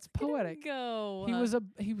I think that's poetic. Go. He was a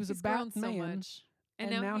grown so Batman, much.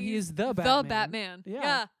 and now he he's is the Batman. The Batman.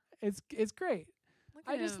 Yeah. Yeah. It's great. Look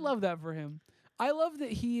I at just him. love that for him. I love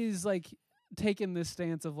that he is like taking this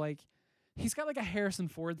stance of like, he's got like a Harrison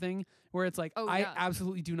Ford thing where it's like, Oh, I yeah.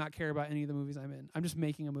 absolutely do not care about any of the movies I'm in. I'm just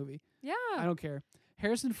making a movie. Yeah. I don't care.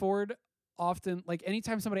 Harrison Ford often, like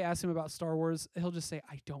anytime somebody asks him about Star Wars, he'll just say,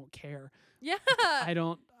 I don't care. Yeah. I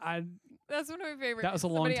That's one of my favorites. That was a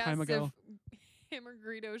long Somebody time asks ago. If him or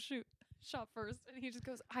Greedo shot first, and he just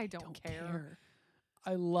goes, I don't care.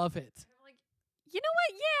 I love it. I'm like, you know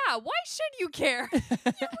what? Yeah. Why should you care?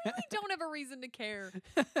 You really don't have a reason to care.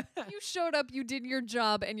 You showed up, you did your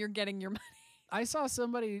job, and you're getting your money. I saw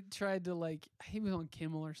somebody tried to like, he was on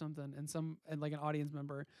Kimmel or something, and like an audience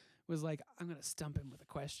member was like, I'm gonna stump him with a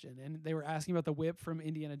question, and they were asking about the whip from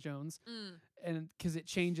Indiana Jones, and because it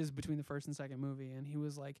changes between the first and second movie, and he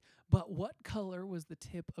was like, but what color was the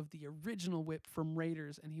tip of the original whip from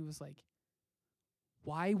Raiders? And he was like,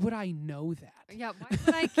 why would I know that? Yeah. Why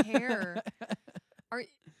would I care?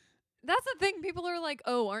 That's the thing. People are like,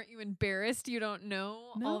 oh, aren't you embarrassed you don't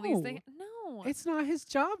know all these No. things? No. It's not his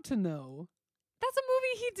job to know. That's a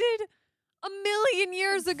movie he did 1,000,000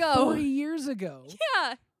 years ago. 40 years ago.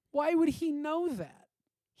 Yeah. Why would he know that?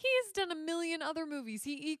 He has done 1,000,000 other movies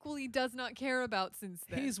he equally does not care about since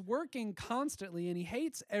then. He's working constantly and he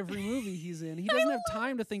hates every movie he's in. He doesn't have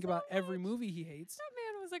time to think about every movie he hates. That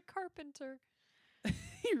man was a carpenter.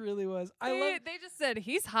 He really was. I love They just said,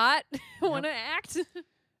 he's hot. Want to act?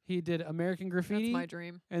 He did American Graffiti. That's my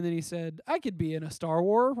dream. And then he said, I could be in a Star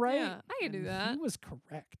Wars, right? Yeah, I can do And that. He was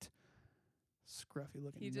correct. Scruffy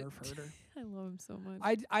looking He did. nerf herder. I love him so much.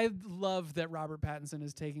 I love that Robert Pattinson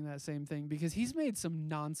is taking that same thing because he's made some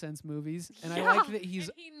nonsense movies, and I Yeah, like that he's.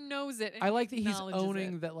 and he knows it. And I like that he's acknowledges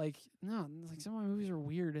owning it. that. Like, no, like some of my movies are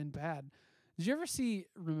weird and bad. Did you ever see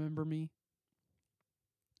Remember Me?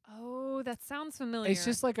 Oh, that sounds familiar. It's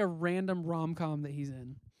just like a random rom-com that he's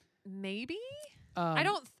in. maybe. Um, I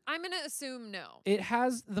don't. I'm gonna assume no. It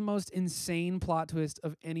has the most insane plot twist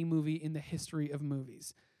of any movie in the history of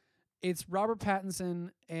movies. It's Robert Pattinson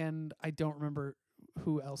and I don't remember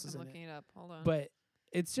who else is I'm in looking it. it up. Hold on. But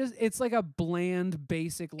it's like a bland,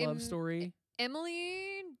 basic love Em- story.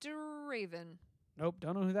 Emily Draven. Nope,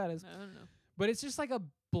 don't know who that is. I don't know. But it's just like a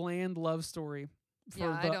bland love story for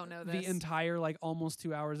Yeah, I don't know the this. entire like almost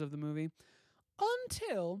 2 hours of the movie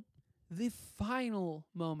until the final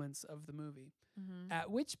moments of the movie. Mm-hmm. At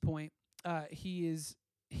which point, he is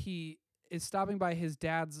stopping by his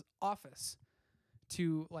dad's office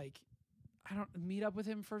to like, I don't meet up with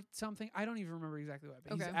him for something. I don't even remember exactly what.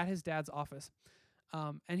 But he's Okay. at his dad's office,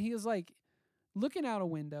 and he is like looking out a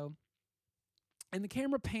window, and the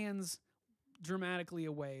camera pans dramatically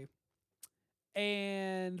away,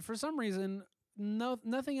 and for some reason,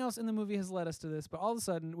 nothing else in the movie has led us to this. But all of a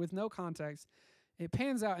sudden, with no context, it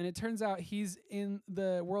pans out, and it turns out he's in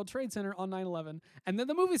the World Trade Center on 9/11, and then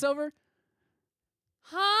the movie's over.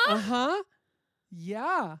 Huh? Uh-huh.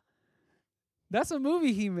 Yeah. That's a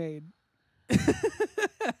movie he made.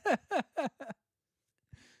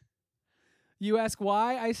 You ask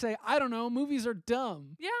why? I say, I don't know. Movies are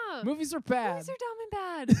dumb. Yeah. Movies are bad. Movies are dumb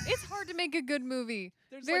and bad. It's hard to make a good movie.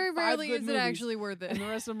 There's Very like 5 rarely good is movies, it actually worth it. and the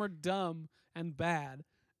rest of them are dumb and bad.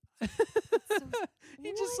 So-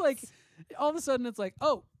 He just What? like, all of a sudden it's like,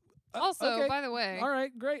 oh. Also, okay. by the way, All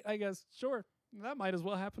right, great, I guess. Sure. That might as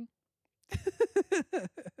well happen.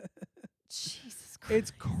 Jesus Christ.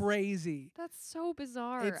 It's crazy. That's so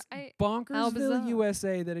bizarre. It's How Bonkersville, bizarre.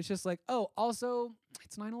 USA, that it's just like, oh, also,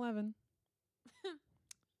 it's 9/11.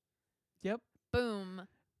 Yep. Boom.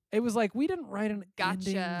 It was like, we didn't write an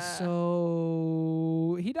ending, Gotcha.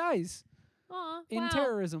 so he dies Aw, in wow.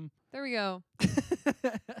 terrorism. There we go. Let's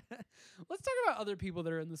talk about other people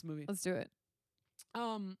that are in this movie. Let's do it.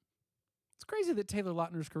 It's crazy that Taylor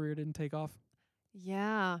Lautner's career didn't take off.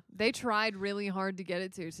 Yeah. They tried really hard to get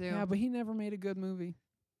it to, too. Yeah, but he never made a good movie.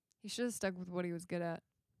 He should have stuck with what he was good at.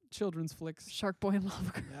 Children's flicks. Shark Boy and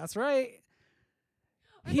Lava Girl. That's right.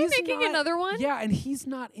 Are they making another one? Yeah, and he's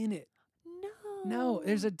not in it. No. No,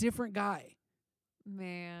 there's a different guy.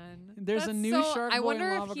 Man. There's a That's new so- Shark I Boy wonder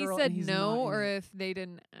and if Lava he Girl, said and he's not no in or it. if they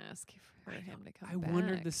didn't ask for him to come I back.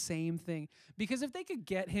 wondered the same thing. Because if they could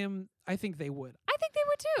get him, I think they would. I think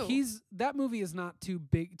they would too. That movie is not too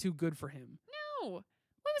good for him. No. When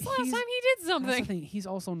was the last He's- time he did That's the something? thing. He's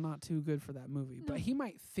also not too good for that movie, No. but he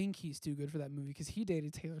might think he's too good for that movie because he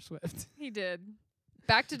dated Taylor Swift. He did.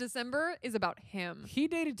 Back to December is about him. He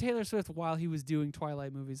dated Taylor Swift while he was doing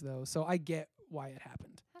Twilight movies, though, so I get why it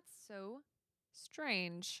happened. That's so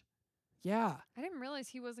strange. Yeah. I didn't realize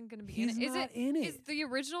he wasn't going to be He's in it. Is not it in it. Is the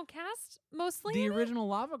original cast mostly The in it? original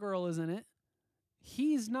Lava Girl is in it.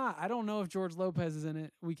 He's not. I don't know if George Lopez is in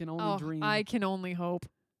it. We can only dream. I can only hope.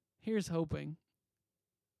 Here's hoping.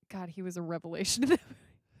 God, he was a revelation in that movie.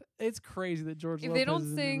 It's crazy that George If Lopez they don't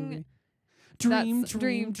is in sing, that movie. Dream, that's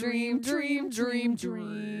dream, dream, dream, dream,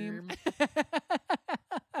 dream.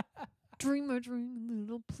 Dream a dream,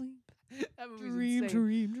 little please. That movie's insane.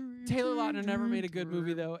 dream. Taylor Lautner never made a good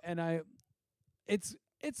movie though, and I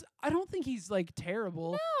don't think he's like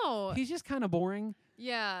terrible. No. He's just kind of boring.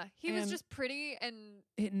 Yeah, he was And just pretty, and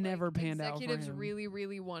It never panned out for executives him. really,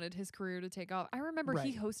 really wanted his career to take off. I remember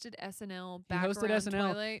he Right. hosted SNL He back hosted around SNL.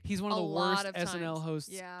 Twilight. He's one of a the lot worst of SNL times. hosts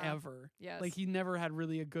Yeah. ever. Yes. Like he never had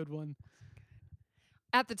really a good one.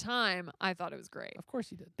 At the time, I thought it was great Of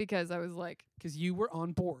course you did, because I was like, because you were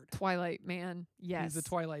on board. Twilight man. Yes. He's a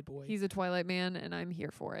Twilight boy. He's a Twilight man, and I'm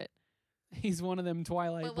here for it. He's one of them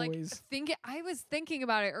Twilight But like, boys. I was thinking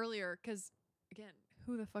about it earlier because, again,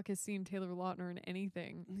 who the fuck has seen Taylor Lautner in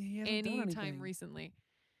anything He hasn't done any time anything. recently?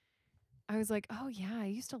 I was like, oh yeah, I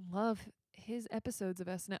used to love his episodes of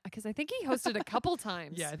SNL because I think he hosted a couple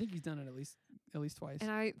times. Yeah, I think he's done it at least twice. And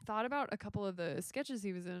I thought about a couple of the sketches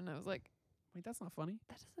he was in, and I was like, Wait, that's not funny.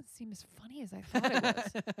 that doesn't seem as funny as I thought it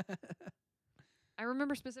was. I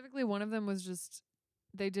remember specifically one of them was just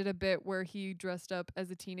they did a bit where he dressed up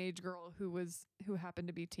as a teenage girl who happened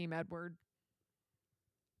to be Team Edward,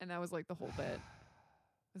 and that was like the whole bit.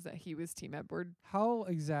 Was that he was Team Edward? How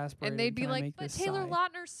exasperating. And they'd be can I like, make "But this Taylor sigh?"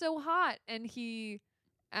 Lautner's so hot," and he,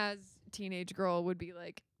 as teenage girl, would be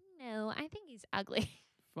like, "No, I think he's ugly,"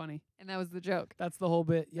 Funny. and that was the joke. That's the whole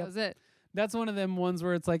bit. That Yep. was it. That's one of them ones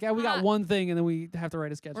where it's like, we got Ah. one thing, and then we have to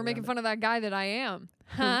write a sketch. We're making fun of that guy that I am.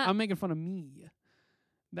 I'm making fun of me.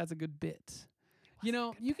 That's a good bit. You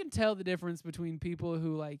know, you can tell the difference between people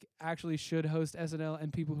who like actually should host SNL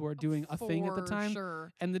and people who are doing a thing at the For time.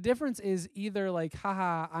 Sure. And the difference is either like,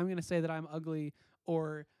 haha, I'm going to say that I'm ugly,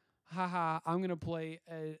 or haha, I'm going to play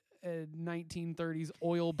a 1930s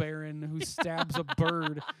oil baron who stabs a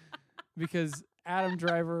bird, because Adam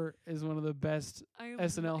Driver is one of the best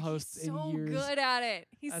SNL hosts he's in so years. good at it.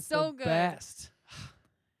 He's That's so the good. best.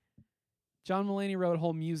 John Mulaney wrote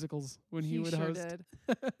whole musicals when he would sure host. did.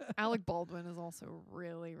 Alec Baldwin is also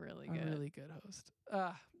really, really A good. really good host.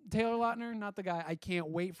 Taylor Lautner, not the guy. I can't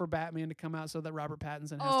wait for Batman to come out so that Robert Pattinson has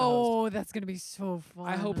to host. Oh, that's gonna be so fun.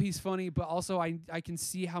 I hope he's funny, but also I can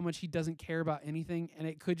see how much he doesn't care about anything, and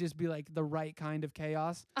it could just be like the right kind of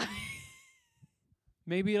chaos.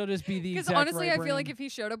 Maybe it'll just be the Because exact honestly, right I feel like brain. if he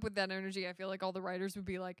showed up with that energy, I feel like all the writers would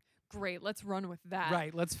be like, "Great, let's run with that.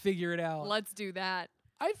 Right, let's figure it out. Let's do that."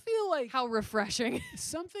 I feel like How refreshing.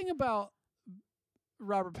 something about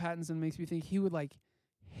Robert Pattinson makes me think he would like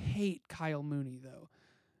hate Kyle Mooney though.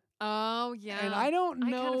 Oh yeah. And I don't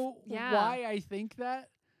I kind of- know yeah. why I think that.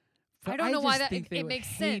 I but don't know why just that think they it would makes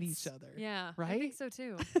hate sense. each other. Yeah, I right? think so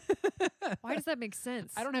too. Why does that make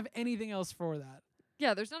sense? I don't have anything else for that.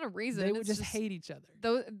 Yeah, there's not a reason. They would It's just hate each other.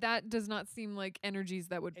 Though that does not seem like energies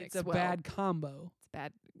that would It's mix a well. bad combo. It's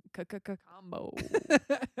bad combo,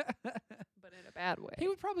 but in a bad way. He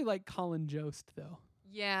would probably like Colin Jost though.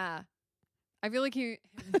 Yeah, I feel like him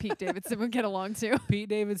and Pete Davidson would get along too. Pete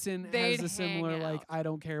Davidson They'd has a similar hang like out. I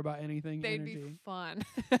don't care about anything They'd energy. be fun.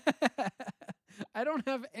 I don't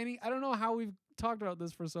know how we've talked about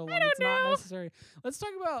this for so long. don't It's not know. necessary. Let's talk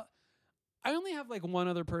about I only have like one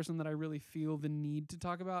other person that I really feel the need to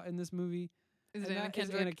talk about in this movie. Is it and Anna that is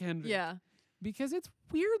Kendrick? Anna Kendrick. Yeah. Because it's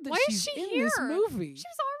weird that Why is she's she in here? this movie. She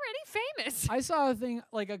was already famous. I saw a thing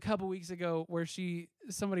like a couple weeks ago where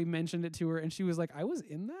somebody mentioned it to her and she was like, I was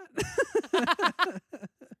in that?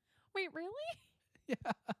 Wait, really? Yeah.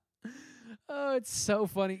 Oh, it's so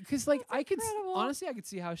funny. Because like That's incredible. honestly, I could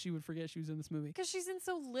see how she would forget she was in this movie. Because she's in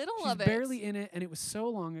so little She's of it. barely in it and it was so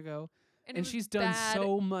long ago. and, it And was she's done bad.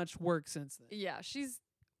 so much work since then. Yeah, she's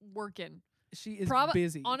working. She is Prob-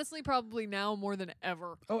 busy. Honestly, probably now more than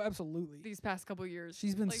ever Oh, absolutely. these past couple years.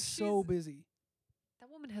 She's been like, so busy. That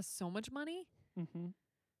woman has so much money. Mm-hmm.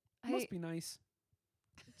 I- Must be nice.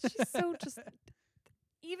 She's so just.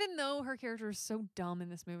 Even though her character is so dumb in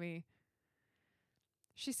this movie,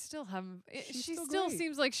 she's still having. She's She still still great.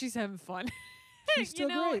 seems like she's having fun. She's still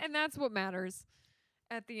you know, great. and that's what matters.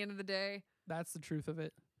 At the end of the day, That's the truth of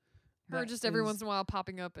it. her That just every is once in a while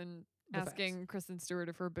popping up and the facts. asking Kristen Stewart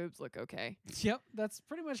if her boobs look okay, Yep, that's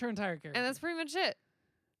pretty much her entire character. and that's pretty much it.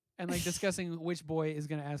 and like discussing which boy is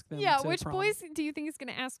going to ask them. Yeah, to which prom. boys do you think is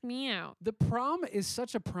going to ask me out? The prom is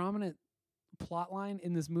such a prominent plot line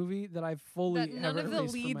in this movie that I fully That none have of the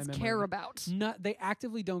erased from my leads memory. care about. They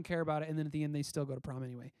actively don't care about it, and then at the end they still go to prom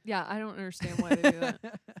anyway. Yeah, I don't understand why they do that.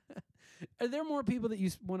 Are there more people that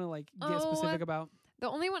you want to like get specific about? The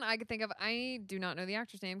only one I could think of, I do not know the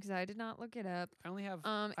actor's name because I did not look it up. I only have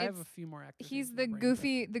I have a few more actors. He's names the in my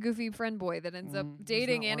brain, but goofy friend boy that ends up he's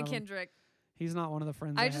dating not one Anna of 'em. Kendrick. He's not one of the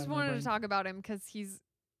friends. I have just in my wanted to brain. talk about him because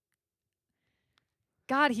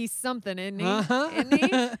God, he's something, isn't he? Uh-huh. Isn't he?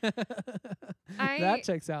 That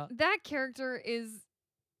checks out. That character is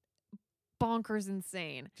bonkers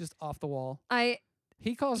insane. Just off the wall. He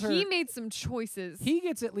He calls her. made some choices. He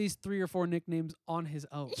gets at least 3 or 4 nicknames on his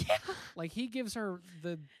own. yeah. Like he gives her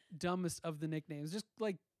the dumbest of the nicknames. Just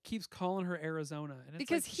like keeps calling her Arizona. And it's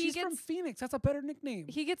Because like, he she's from gets- Phoenix. That's a better nickname.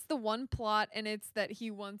 He gets the one plot, and it's that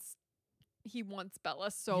he wants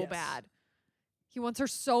Bella so Yes. bad. He wants her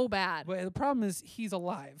so bad. But the problem is he's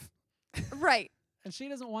alive, Right. and she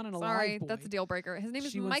doesn't want an Sorry, alive boy. that's a deal breaker. His name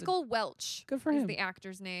is She wants a- Michael Welch. Good for is him. the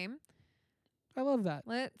actor's name. I love that.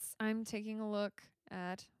 I'm taking a look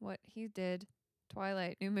at what he did.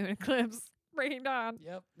 Twilight, New Moon Eclipse, Breaking Dawn.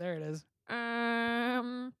 Yep, there it is.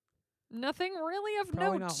 Nothing really of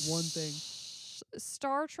Probably note. not one thing.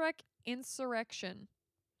 Star Trek Insurrection.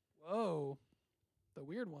 Whoa, the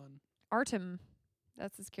weird one. Artem.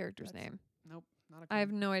 That's his character's That's- name. Nope, not a. I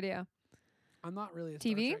have no idea. I'm not really a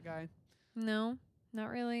Star TV? Trek guy. No, not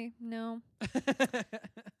really. No.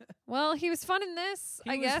 Well, he was fun in this,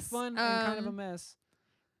 He I was guess. fun and kind of a mess,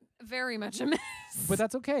 Very much a mess. but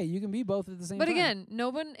that's okay. You can be both at the same But time. again, no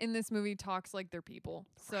one in this movie talks like they're people.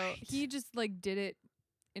 So Right. he just like did it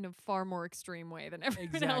in a far more extreme way than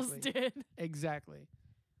everyone else Exactly. did. Exactly.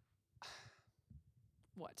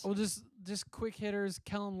 What? Well, just quick hitters.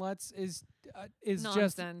 Kellen Lutz is just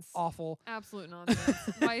Nonsense. awful. Absolute nonsense.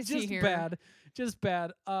 Why is Just he here? bad. Just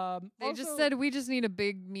bad. They just also- said we just need a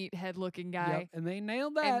big meathead looking guy. Yep, and they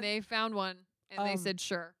nailed that. And they found one. And they Um, said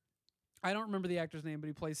sure. I don't remember the actor's name, but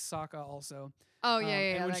he plays Sokka also. Oh yeah, yeah,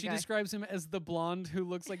 And when that she guy. describes him as the blonde who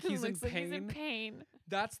looks like he's in Looks like pain, he's in pain.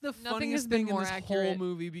 that's the Nothing has funniest been thing in more this whole accurate.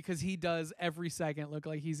 movie because he does every second look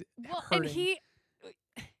like he's Well, hurting. and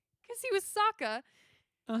because he was Sokka,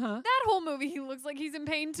 uh-huh. that whole movie he looks like he's in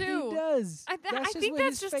pain too. He does. I that's just think what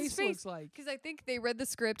that's his just face his face. looks like. Because I think they read the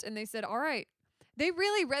script and they said, all right. They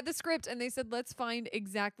really read the script and they said, let's find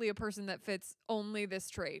exactly a person that fits only this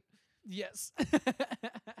trait. Yes.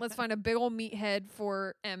 Let's find a big old meathead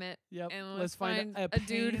for Emmett. Yep. And Let's find a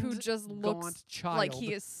dude who pained, just looks gaunt child. like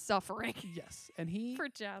he is suffering Yes, and he for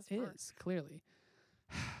Jasper. is clearly.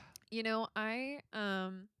 You know,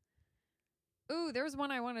 ooh, there was one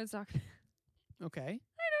I wanted to talk. Okay.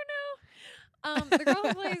 I don't know. The girl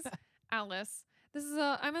who plays Alice. This is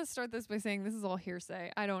I'm gonna start this by saying this is all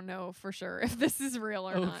hearsay. I don't know for sure if this is real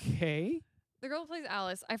or not. Okay. The girl who plays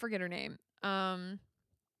Alice, I forget her name.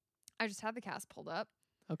 I just had the cast pulled up,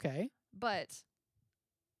 Okay. but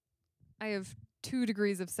I have 2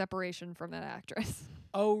 degrees of separation from that actress.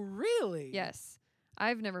 Oh, really? Yes,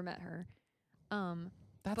 I've never met her.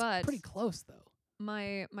 That's but- pretty close, though.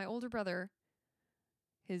 My older brother,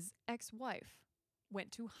 his ex-wife,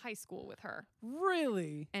 went to high school with her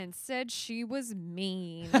Really? and said she was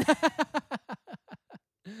mean.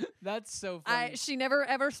 That's so funny. She never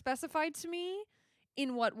ever specified to me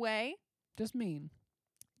in what way, Just mean.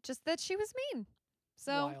 just that she was mean.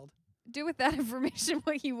 So Wild. do with that information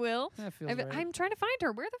what you will. That feels right. I'm trying to find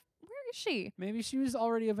her. Where is she? Maybe she was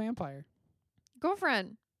already a vampire.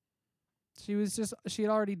 Girlfriend. She had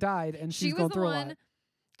already died, and She she's was going the through a one, lot.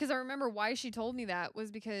 because I remember why she told me that was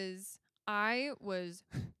because I was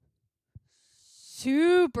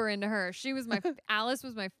super into her. She was Alice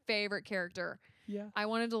was my favorite character. Yeah. I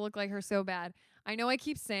wanted to look like her so bad. I know I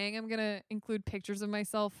keep saying I'm gonna include pictures of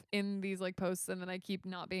myself in these like posts, and then I keep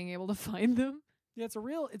not being able to find them. Yeah, it's a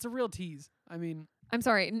real tease. I mean, I'm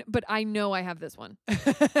sorry, but I know I have this one.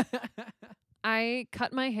 I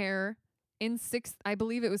cut my hair in I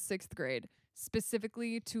believe it was 6th grade,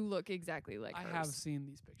 specifically to look exactly like I hers. have seen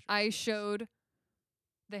these pictures. I showed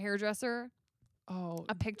the hairdresser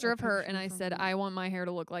a picture of her, and I said, I want my hair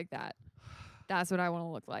to look like that. That's what I want to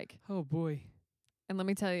look like. Oh boy, And let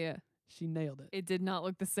me tell you, she nailed it. it did not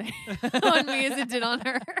look the same on me as it did on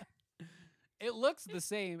her. It looks the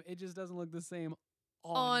same. It just doesn't look the same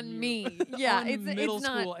On you. me. Yeah, On it's middle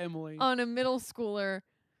not school Emily. on a middle schooler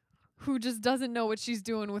who just doesn't know what she's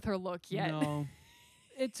doing with her look yet. No,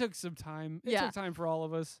 it took some time. It Yeah. took time for all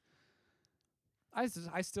of us.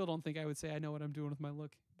 I still don't think I would say I know what I'm doing with my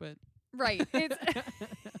look, but Right. It's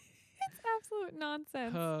absolute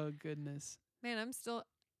nonsense. oh goodness, Man, I'm still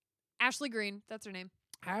Ashley Green. That's her name.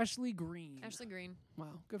 Ashley Green. Ashley Green.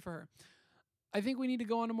 Wow, good for her. I think we need to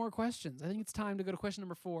go on to more questions. I think it's time to go to question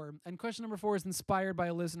number 4. And question number 4 is inspired by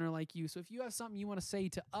a listener like you. So if you have something you want to say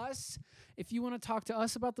to us, if you want to talk to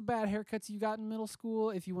us about the bad haircuts you got in middle school,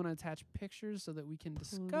 if you want to attach pictures so that we can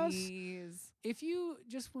discuss, Please. if you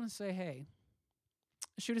just want to say, hey,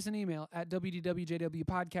 shoot us an email at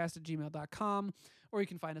wdwjwpodcast@gmail.com, or you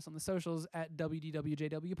can find us on the socials at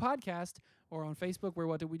wdwjwpodcast, or on Facebook where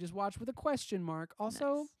What Did We Just Watch with a question mark.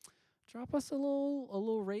 Also, Nice. drop us a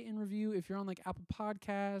little rate and review if you're on like Apple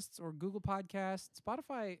Podcasts or Google Podcasts.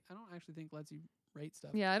 Spotify, I don't actually think lets you rate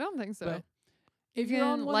stuff. Yeah, I don't think so. But if You you're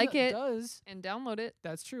on can one like that it. does, And download it.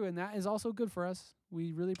 that's true, and that is also good for us.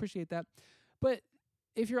 We really appreciate that. But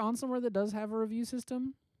if you're on somewhere that does have a review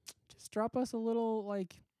system, just drop us a little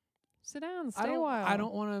like Sit down. Stay a while. I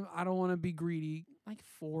don't want to be greedy. Like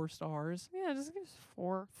 4 stars, Yeah, just give us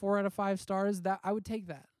 4. 4 out of 5 stars. That I would take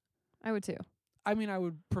that. I would too. I mean, I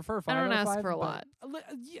would prefer 5. I don't out of ask 5, for a but lot.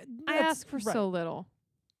 Yeah, I that's ask for right. so little.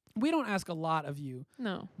 We don't ask a lot of you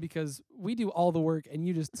No. because we do all the work and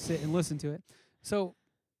you just sit and listen to it. So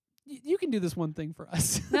you can do this one thing for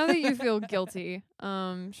us. Now that you feel guilty,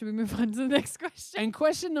 should we move on to the next question? And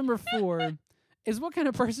question number 4 is, what kind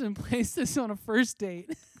of person plays this on a first date?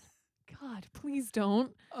 God, please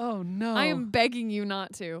don't. Oh no. I am begging you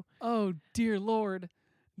not to. Oh dear Lord.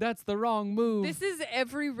 That's the wrong move. This is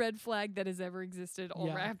every red flag that has ever existed all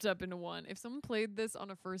Yeah. wrapped up into one. If someone played this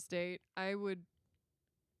on a first date, I would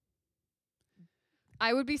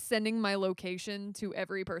be sending my location to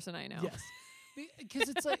every person I know. Yes. Because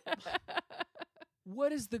it's like,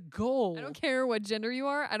 what is the goal? I don't care what gender you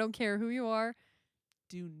are. I don't care who you are.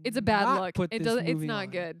 It's a not bad luck. put It this doesn't. It's movie not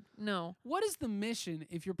on. good. No. What is the mission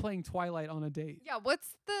if you're playing Twilight on a date? Yeah. What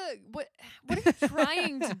are you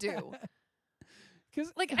trying to do?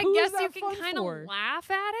 Because Like, I guess you can kind of laugh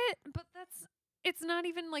at it, but it's not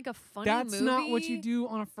even like a funny That's movie. not what you do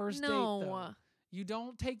on a first date, No. though. You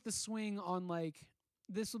don't take the swing on like,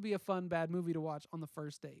 this will be a fun bad movie to watch on the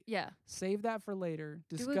first date. Yeah. Save that for later.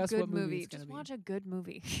 Do Discuss a good what movie movie. it's going Just to be. watch a good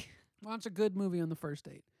movie. Watch a good movie on the first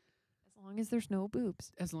date. As long as there's no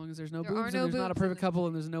boobs. As long as there's no There are boobs no and there's not a boobs in perfect this couple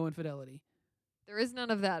and there's no infidelity. There is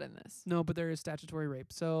none of that in this. No, but there is statutory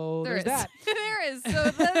rape. So There there's is. that. There is. So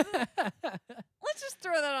let's just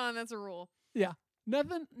throw that on. That's a rule.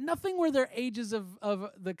 Nothing where their ages of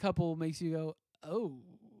the couple makes you go, oh,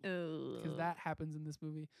 Because because that happens in this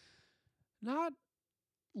movie. Not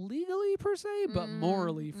legally per se, but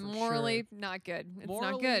morally for sure. Morally, not good. It's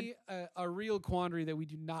not good. Morally, a real quandary that we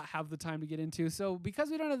do not have the time to get into. So because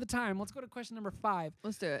we don't have the time, let's go to question number 5.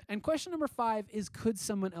 Let's do it. And question number 5 is, could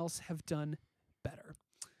someone else have done better?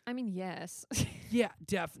 I mean, yes. Yeah,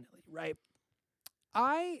 definitely, right?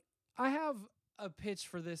 I have a pitch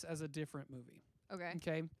for this as a different movie. Okay.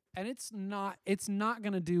 Okay? And it's not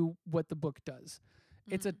going to do what the book does.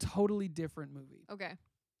 It's a totally different movie. Okay.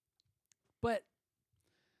 But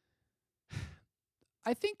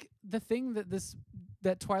I think the thing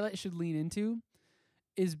that Twilight should lean into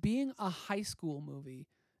is being a high school movie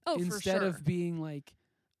Oh, instead for sure. of being like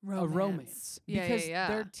a romance. Yeah, because yeah.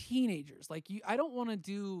 they're teenagers. Like I don't want to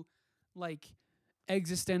do like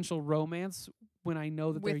existential romance when I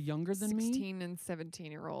know that they're With younger than me. 16 and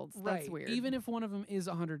 17-year-olds. Right. That's weird. Even if one of them is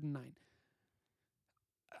 109.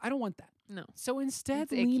 I don't want that. No. So instead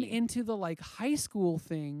It's lean icky. into the like high school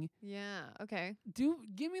thing. Yeah. Okay.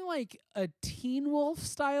 Give me like a Teen Wolf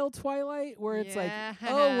style Twilight where it's like,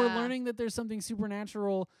 oh, we're Yeah. learning that there's something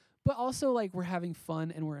supernatural, but also like we're having fun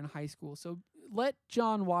and we're in high school. So let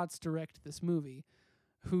John Watts direct this movie,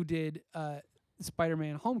 who did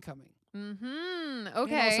Spider-Man Homecoming. Mm-hmm. And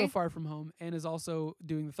Okay. also Far From Home, and is also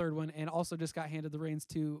doing the third one, and also just got handed the reins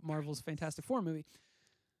to Marvel's Fantastic Four movie.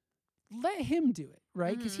 Let him do it,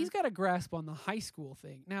 right? Because he's got a grasp on the high school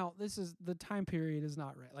thing. Now, the time period is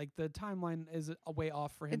not right. Like, the timeline is a way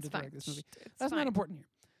off for him It's to fine. direct this movie. It's That's fine. not important here.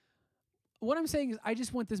 What I'm saying is I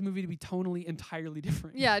just want this movie to be tonally entirely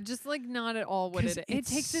different. Yeah, just like not at all what 'Cause it it's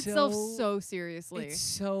takes itself so- so seriously. It's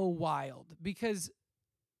so wild because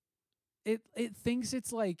it thinks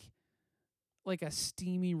it's like a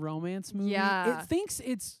steamy romance movie. Yeah. It thinks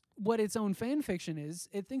it's what its own fan fiction is.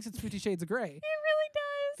 It thinks it's 50 Shades of Grey. It really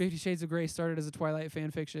does. 50 Shades of Grey started as a Twilight fan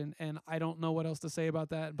fiction, and I don't know what else to say about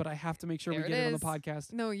that, but I have to make sure There we it get it on the is.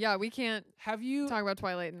 podcast. No, yeah, we can't Have you talk about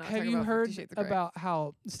Twilight and not have talk you about heard 50 Shades of Grey. about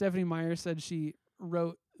how Stephanie Meyer said she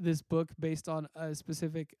wrote this book based on a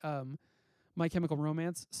specific My Chemical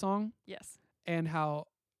Romance song, Yes. and how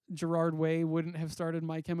Gerard Way wouldn't have started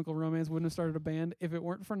My Chemical Romance, wouldn't have started a band if it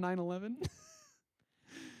weren't for 9/11?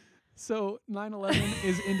 So 9/11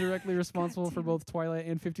 is indirectly responsible for damn both Twilight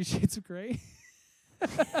and 50 Shades of Grey.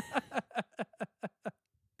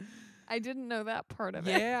 I didn't know that part of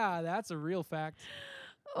it. Yeah, that's a real fact.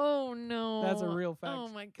 Oh no. That's a real fact. Oh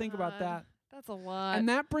my god. Think about that. That's a lot. And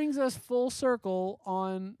that brings us full circle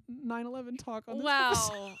on 9/11 talk on this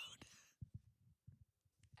episode. wow.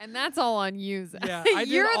 And that's all on you, Zach. Yeah, I did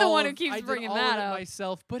You're the all one who of- keeps I did bringing all that of it up.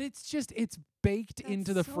 myself, but it's baked That's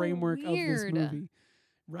into the so framework of this weird. movie,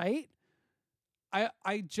 right?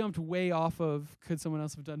 I jumped way off of could someone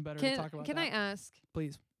else have done better to talk about Can that. I ask?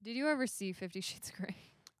 Please. Did you ever see 50 Shades of Grey?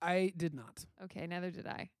 I did not. Okay, neither did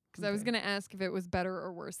I. Because I was Okay. going to ask if it was better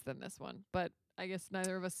or worse than this one. But I guess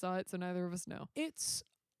neither of us saw it, so neither of us know. It's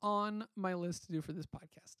on my list to do for this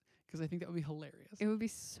podcast because I think that would be hilarious. It would be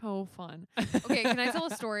so fun. Okay, can I tell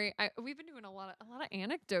a story? We've been doing a lot of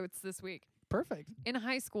anecdotes this week. Perfect. In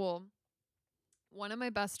high school, one of my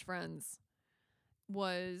best friends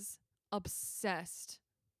was obsessed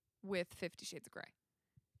with 50 Shades of Grey.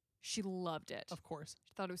 She loved it. Of course.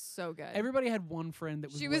 She thought it was so good. Everybody had one friend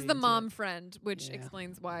that was She way was the into mom it. friend, which Yeah.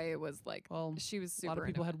 explains why it was like Well, she was a super lot of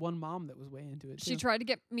into people it. had one mom that was way into it. She too. tried to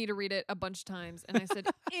get me to read it a bunch of times, and I said,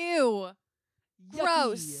 "Ew, Yucky.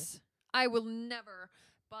 gross. I will never."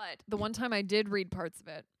 But the one time I did read parts of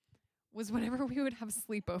it was whenever we would have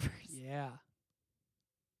sleepovers. Yeah.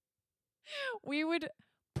 We would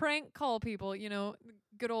prank call people, you know,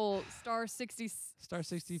 good old star 60 Star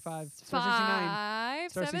 65. Star 69.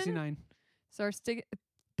 Star 7? 69.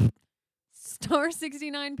 Star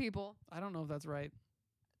 69 people, I don't know if that's right.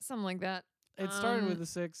 something like that. It started with a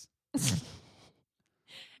 6.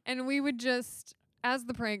 And we would just, as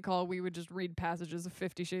the prank call, we would just read passages of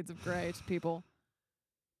 50 Shades of Grey to people.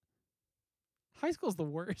 High school's the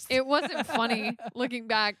worst. It wasn't funny looking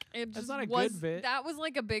back. It That's just not a was, good bit. That was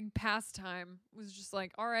like a big pastime. It was just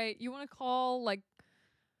like, all right, you want to call like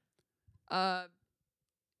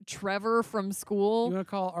Trevor from school? You want to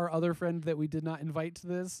call our other friend that we did not invite to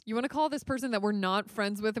this? You want to call this person that we're not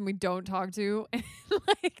friends with and we don't talk to and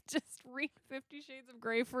like just read 50 Shades of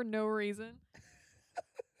Grey for no reason?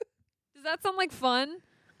 Does that sound like fun?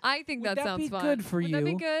 I think Would that that sounds be fun. good for Would that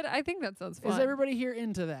be you? good? I think that sounds fun. Is everybody here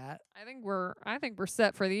into that? I think we're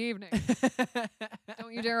set for the evening.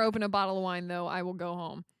 Don't you dare open a bottle of wine though. I will go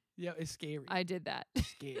home. Yeah, it's scary. I did that.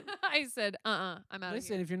 Scary. I said, I'm out of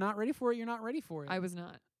Listen, here. if you're not ready for it, you're not ready for it. I was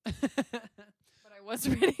not. But I was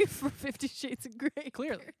ready for 50 Shades of Grey.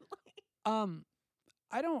 Clearly.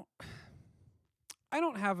 I don't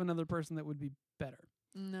have another person that would be better.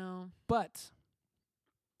 No. But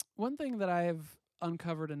one thing that I've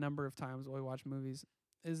uncovered a number of times while we watch movies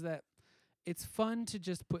is that it's fun to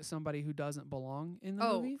just put somebody who doesn't belong in the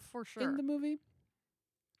movie for sure. in the movie.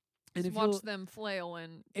 And Just if watch them flail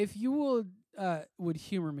and if you would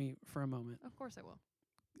humor me for a moment, of course I will.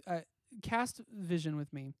 cast vision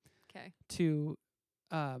with me 'Kay. to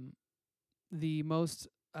the most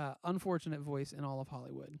unfortunate voice in all of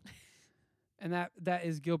Hollywood. And that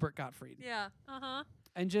is Gilbert Gottfried. Yeah. Uh-huh.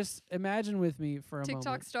 And just imagine with me for a TikTok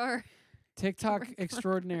moment. star. TikTok Gilbert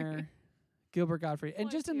extraordinaire Gilbert Gottfried. And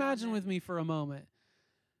What just is he on imagine there? with me for a moment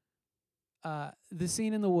the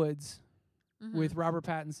scene in the woods Mhm. with Robert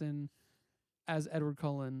Pattinson as Edward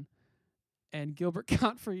Cullen and Gilbert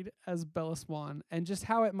Gottfried as Bella Swan and just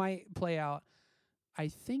how it might play out. I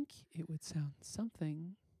think it would sound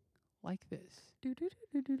something like this.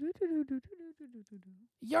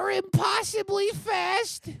 You're impossibly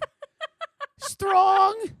fast,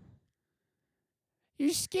 strong. Your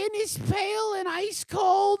skin is pale and ice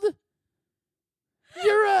cold.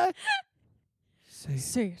 You're a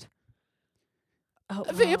Say it. Oh,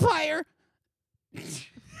 a vampire.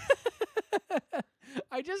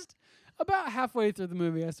 I just about halfway through the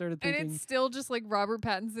movie, I started And thinking, it's still just like Robert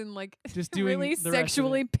Pattinson, like just doing really the rest of it.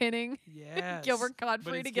 sexually pinning Yes. Gilbert But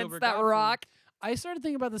Gottfried it's against Gilbert that Gottfried. rock. I started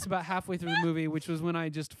thinking about this about halfway through the movie, which was when I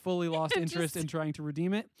just fully lost interest Just- in trying to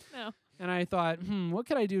redeem it. No. And I thought, what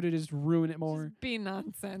could I do to just ruin it more? Just be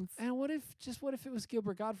nonsense. And what if it was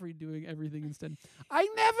Gilbert Gottfried doing everything instead? I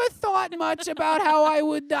never thought much about how I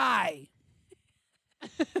would die.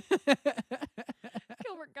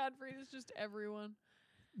 Gilbert Gottfried is just everyone.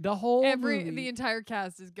 The whole movie. The entire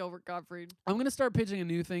cast is Gilbert Gottfried. I'm gonna start pitching a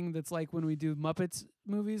new thing that's like when we do Muppets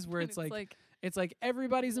movies, where And it's like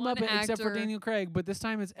everybody's a one Muppet except for actor. Daniel Craig, but this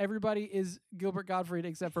time it's everybody is Gilbert Gottfried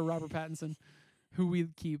except for Robert Pattinson, who we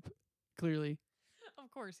keep clearly Of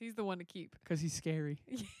course, he's the one to keep. because he's scary.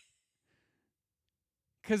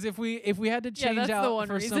 Because if we had to Yeah, change that's the out one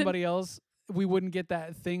for reason. somebody else, we wouldn't get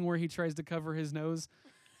that thing where he tries to cover his nose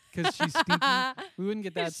because she's stinky. We wouldn't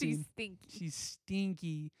get that She's scene. stinky. She's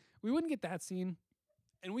stinky. We wouldn't get that scene,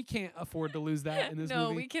 and we can't afford to lose that in this no,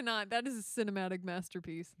 movie. we cannot. That is a cinematic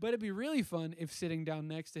masterpiece. But it'd be really fun if sitting down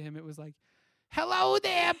next to him, it was like, Hello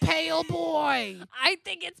there, pale boy. I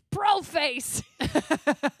think it's Pro-Face.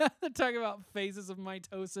 They're talking about phases of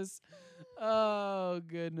mitosis. Oh,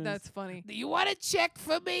 goodness. That's funny. Do you want to check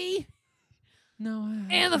for me? No.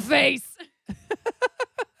 And the face. I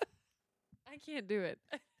can't do it.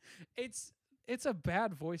 It's a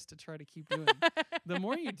bad voice to try to keep doing. The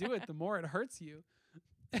more you do it, the more it hurts you.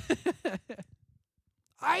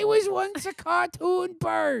 I was once a cartoon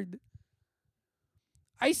bird.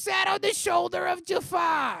 I sat on the shoulder of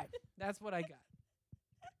Jafar. That's what I got.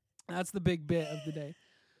 That's the big bit of the day.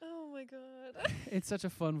 Oh my god. It's such a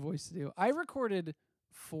fun voice to do. I recorded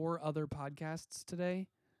 4 other podcasts today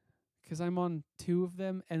because I'm on 2 of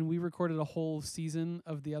them, and we recorded a whole season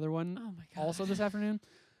of the other one Oh my god. also this afternoon.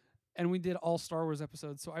 And we did all Star Wars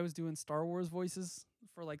episodes. So I was doing Star Wars voices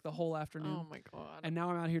for like the whole afternoon. Oh my god. And now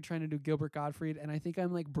I'm out here trying to do Gilbert Gottfried, and I think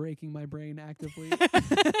I'm like breaking my brain actively.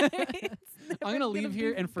 I'm going to leave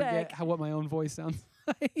here and forget what my own voice sounds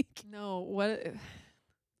like. No, what?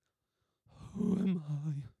 Who am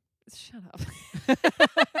I? Shut up.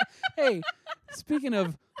 Hey, speaking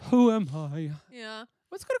of who am I? Yeah.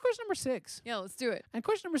 Let's go to question number 6. Yeah, let's do it. And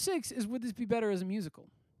question number 6 is, would this be better as a musical?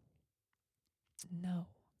 No.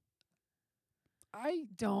 I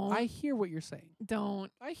Don't. I hear what you're saying.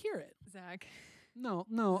 Don't. I hear it. Zach. No,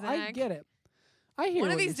 I Zach. get it. I hear One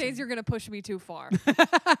of what these you're days you're going to push me too far. saying.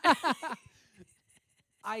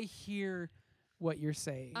 I hear what you're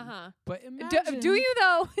saying. Uh-huh. But imagine Do you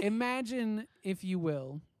though? Imagine, if you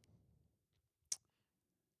will,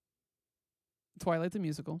 Twilight the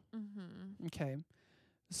musical. Mm-hmm. Okay.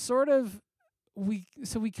 Sort of we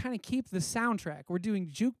kind of keep the soundtrack. We're doing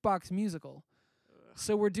Jukebox Musical.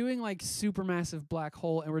 So we're doing like Supermassive Black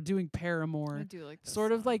Hole, and we're doing Paramore. I do like this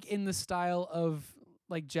Sort of like songs. in the style of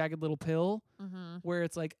like Jagged Little Pill, Mm-hmm. where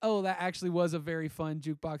it's like, oh, that actually was a very fun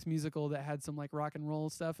jukebox musical that had some like rock and roll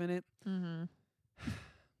stuff in it. Mm-hmm.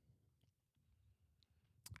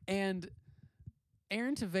 And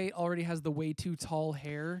Aaron Tveit already has the way too tall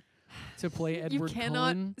hair to play Edward You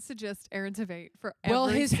cannot Cullen. suggest Aaron Tveit for Well,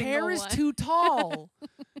 every his hair single is one. too tall.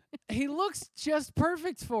 He looks just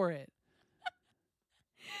perfect for it.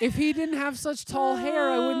 If he didn't have such tall hair,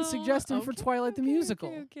 I wouldn't suggest him for Okay, Twilight the okay, musical.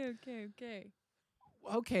 Okay.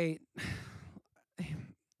 Okay.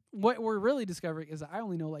 What we're really discovering is that I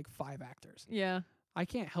only know like 5 actors. Yeah. I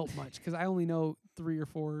can't help much because I only know 3 or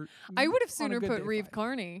 4. I would have on a sooner good put day, Reeve 5.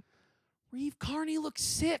 Carney. Reeve Carney looks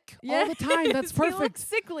sick all Yes, the time. That's he looks perfect.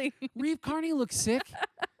 sickly. Reeve Carney looks sick.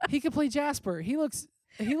 He could play Jasper. He looks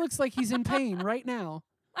like he's in pain right now.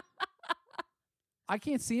 I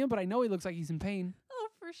can't see him, but I know he looks like he's in pain Oh,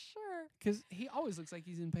 for sure. because he always looks like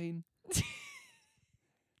he's in pain.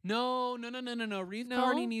 No. Reeve No?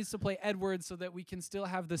 Carney needs to play Edward so that we can still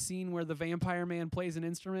have the scene where the vampire man plays an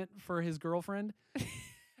instrument for his girlfriend.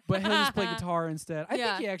 But he'll just play guitar instead. I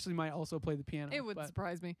Yeah. think he actually might also play the piano. It wouldn't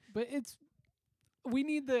surprise me. but it's we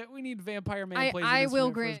need vampire man plays an I will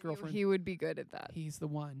instrument for his grant you girlfriend. he would be good at that. He's the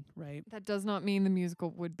one, right? That does not mean the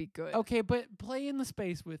musical would be good. Okay, but play in the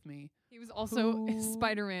space with me. He was also Who-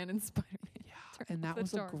 Spider-Man and Spider-Man. Yeah, Turn and off that the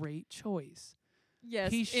was dark. a great choice.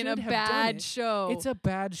 Yes, He in a should have done bad it. show. It's a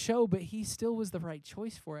bad show, but he still was the right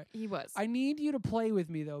choice for it. He was. I need you to play with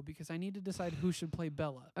me though, because I need to decide who should play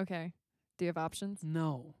Bella. Okay. Do you have options?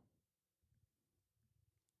 No,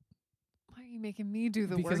 Why are you making me do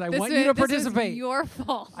the Because work? I This want is- you to this is participate. your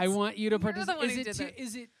fault. I want you to You're the participate. one who did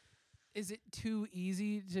that. Is it too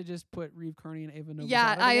easy to just put Reeve Carney and Ava Novazada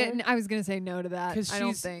Yeah, together? I was gonna say no to that. Because I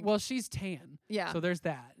don't think. she's tan, Yeah. so there's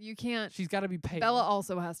that. You can't. She's got to be pale. Bella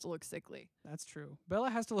also has to look sickly. That's true. Bella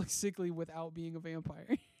has to look sickly without being a vampire.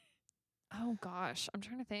 Oh gosh, I'm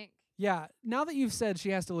trying to think. Yeah, now that you've said she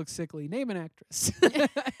has to look sickly, name an actress.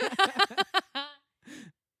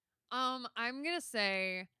 I'm gonna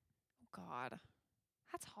say, oh God,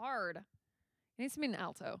 that's hard. It needs to be an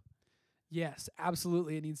alto. Yes,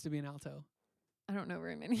 absolutely. It needs to be an alto. I don't know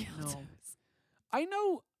very many No. altos. I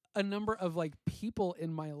know a number of like people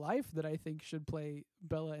in my life that I think should play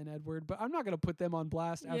Bella and Edward, but I'm not going to put them on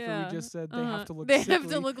blast after Yeah. we just said they have to look They sickly. have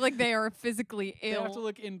to look like they are physically They ill. have to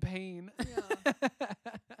look in pain. Yeah.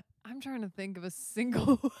 I'm trying to think of a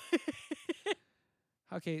single.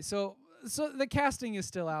 Okay, so the casting is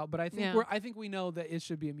still out, but I think Yeah. I think we know that it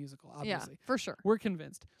should be a musical, obviously. Yeah, for sure. We're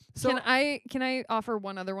convinced. So Can I offer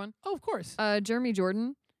one other one? oh, of course. Jeremy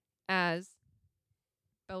Jordan as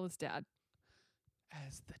Bella's dad.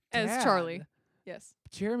 As the As dad. Charlie. Yes.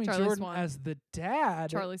 Jeremy Charlie Jordan Swan. as the dad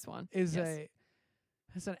Charlie Swan. is yes.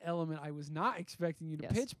 that's an element I was not expecting you to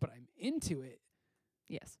Yes. pitch, but I'm into it.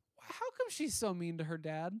 Yes. How come she's so mean to her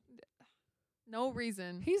dad? No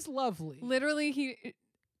reason. He's lovely. Literally,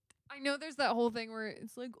 I know there's that whole thing where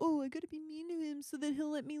it's like, oh, I gotta be mean to him so that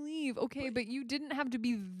he'll let me leave. Okay, but you didn't have to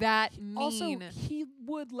be that mean. Also, he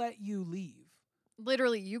would let you leave.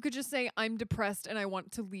 Literally, you could just say, I'm depressed and I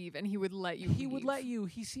want to leave, and he would let you He leave. would let you.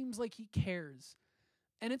 He seems like he cares.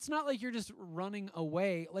 And it's not like you're just running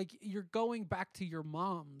away. Like, you're going back to your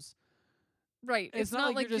mom's. Right. It's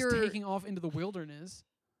not like you're just taking off into the wilderness.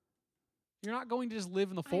 You're not going to just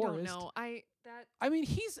live in the forest. I don't know. I mean,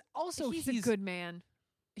 he's a good man.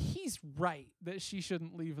 He's right that she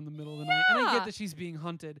shouldn't leave in the middle of the night. And I Yeah. get that she's being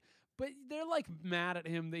hunted. But they're like mad at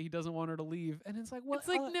him that he doesn't want her to leave. And it's like, well, It's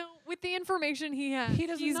like, no, with the information he has, he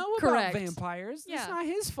doesn't he's know correct. about vampires. Yeah. It's not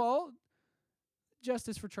his fault.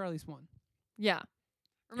 Justice for Charlie Swan. Yeah.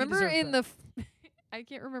 Remember deserves in that. the I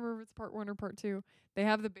can't remember if it's part 1 or part 2. They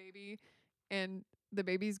have the baby and the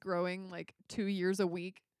baby's growing like 2 years a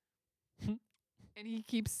week. And he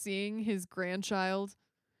keeps seeing his grandchild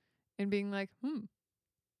and being like,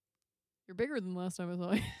 you're bigger than last time I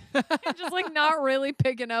saw you. Just like not really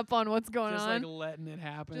picking up on what's going Just on. like letting it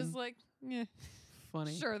happen. Just like, yeah,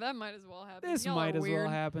 funny. sure, that might as well happen. This Y'all might are as weird. well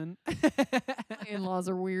happen. My in-laws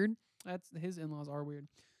are weird. That's his in-laws are weird.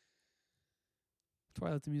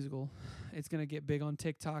 Twilight the musical. It's gonna get big on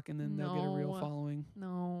TikTok, and then they'll get a real No. following.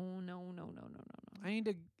 No. I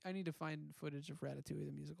need to find footage of Ratatouille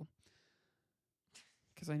the musical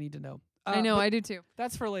because I need to know. I know, but I do too.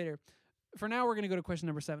 that's for later. For now, we're gonna go to question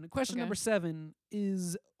number 7. Question Okay. number 7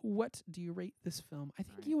 is, what do you rate this film? I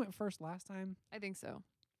think Alright. you went first last time, I think so.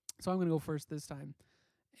 so I'm gonna go first this time,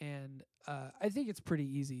 and I think it's pretty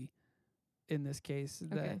easy in this case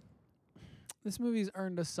that Okay. this movie's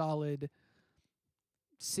earned a solid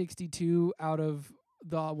 62 out of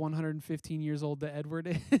the 115 years old that Edward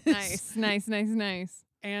is. Nice.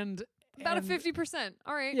 And About a and- 50%.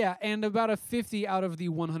 All right. Yeah, and about a 50 out of the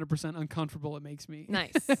 100% uncomfortable it makes me.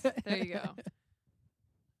 Nice. There you go.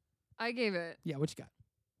 I gave it, Yeah, what you got?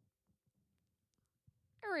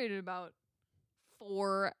 I rated about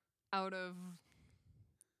 4 out of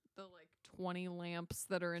the like 20 lamps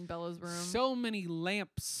that are in Bella's room. So many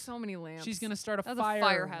lamps. So many lamps. She's going to start a That's fire. a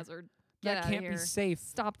fire hazard. Get That outta can't be here. safe.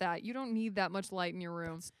 Stop that. You don't need that much light in your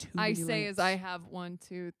room. That's too I many say lamps. as I have 1,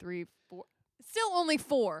 2, 3, 4. Still only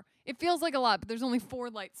 4. It feels like a lot, but there's only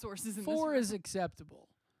 4 light sources in 4 this is room. acceptable,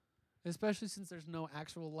 especially since there's no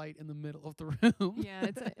actual light in the middle of the room. Yeah,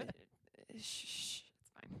 it's shh.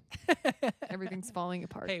 It's fine. Everything's falling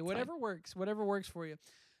apart. Hey, It's whatever works for you.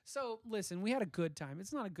 So, listen, we had a good time.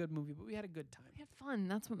 It's not a good movie, but we had a good time. fine. We had fun.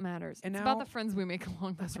 That's what matters. And it's about now- the friends we make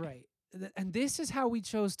along the That's way. right. And this is how we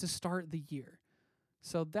chose to start the year.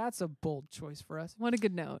 So that's a bold choice for us. What a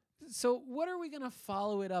good note. So what are we going to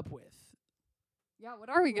follow it up with? Yeah, what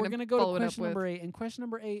are we We're going to go follow to it up question with? number 8. And question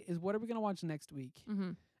number 8 is, what are we going to watch next week?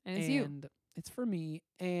 Mm-hmm. And it's you. And it's for me.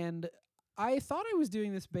 And I thought I was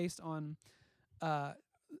doing this based on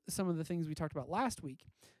some of the things we talked about last week.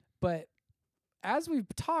 But as we've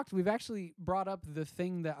talked, we've actually brought up the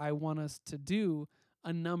thing that I want us to do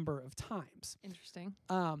a number of times. Interesting.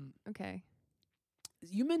 Okay.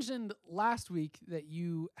 You mentioned last week that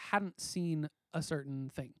you hadn't seen a certain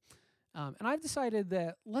thing. And I've decided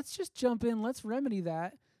that let's just jump in. Let's remedy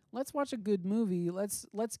that. Let's watch a good movie. Let's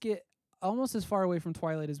get almost as far away from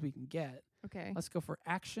Twilight as we can get. Okay. Let's go for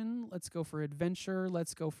action. Let's go for adventure.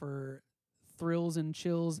 Let's go for thrills and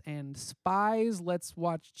chills and spies. Let's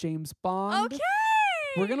watch James Bond. Okay.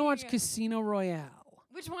 We're going to watch Casino Royale.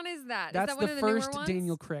 Which one is that? That's is that one the of the newer first ones?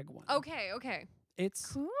 Daniel Craig one. Okay. It's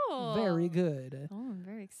Cool. very good. Oh, I'm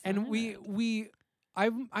very excited.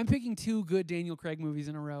 And I'm picking 2 good Daniel Craig movies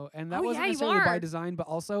in a row, and that Oh, wasn't yeah, you necessarily by are. design, but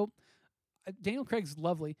also Daniel Craig's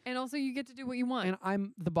lovely, And also you get to do what you want. and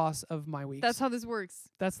I'm the boss of my weeks. That's how this works.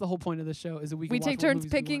 That's the whole point of the show, is that we can We watch take what turns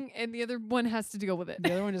movies we want. picking, and the other one has to go with it.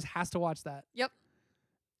 The other one just has to watch that.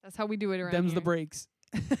 That's how we do it around Them's here. the breaks.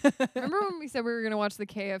 Remember when we said we were going to watch the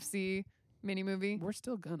KFC mini movie? We're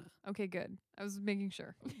still gonna. Okay, good. I was making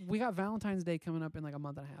sure. We got Valentine's Day coming up in like a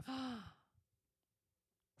month and a half.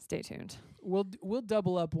 Stay tuned. We'll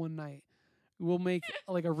double up one night. We'll make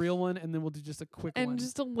like a real one, and then we'll do just a quick And one.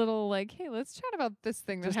 just a little like, hey, let's chat about this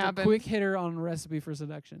thing Just that a happened. quick hitter on Recipe for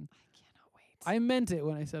Seduction. I cannot wait. I meant it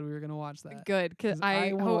when I said we were gonna watch that. Good, 'Cause because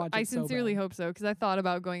I wanna watch I it so sincerely bad. hope so. Because I thought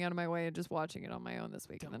about going out of my way and just watching it on my own this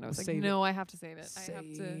week, and then I was like, Save it. no, I have to save it. I have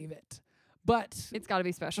to. Save it. But It's got to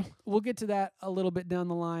be special. we'll get to that a little bit down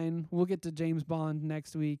the line. We'll get to James Bond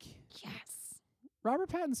next week. Yes. Robert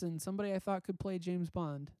Pattinson, somebody I thought could play James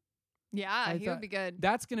Bond. Yeah, he thought- would be good.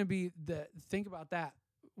 That's going to be think about that.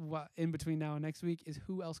 What in between now and next week is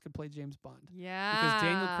who else could play James Bond? Yeah. Because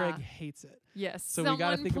Daniel Craig hates it. Yes. So we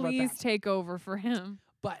gotta think about please that. take over for him.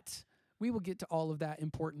 But we will get to all of that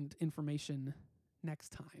important information next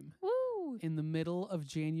time Woo! in the middle of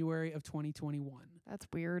January of 2021. That's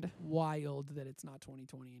weird. Wild that it's not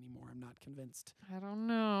 2020 anymore. I'm not convinced. I don't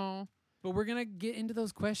know. But we're going to get into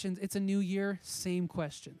those questions. It's a new year, same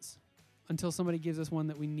questions. Until somebody gives us one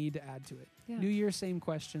that we need to add to it. Yeah. New year, same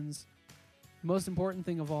questions. Most important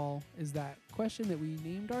thing of all is that question that we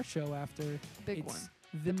named our show after. Big it's one.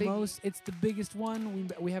 The biggie. most. It's the biggest one.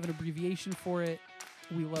 We have an abbreviation for it.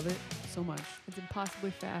 We love it so much. It's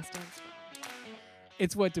impossibly fast and strong.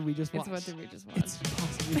 It's what did we just watch? It's what did we just watch? It's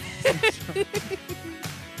impossibly fast and strong.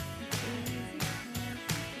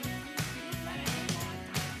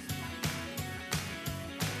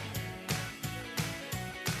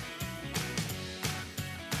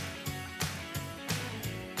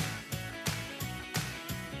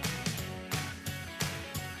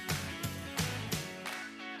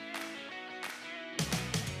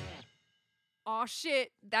 Aw,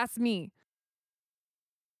 shit. That's me.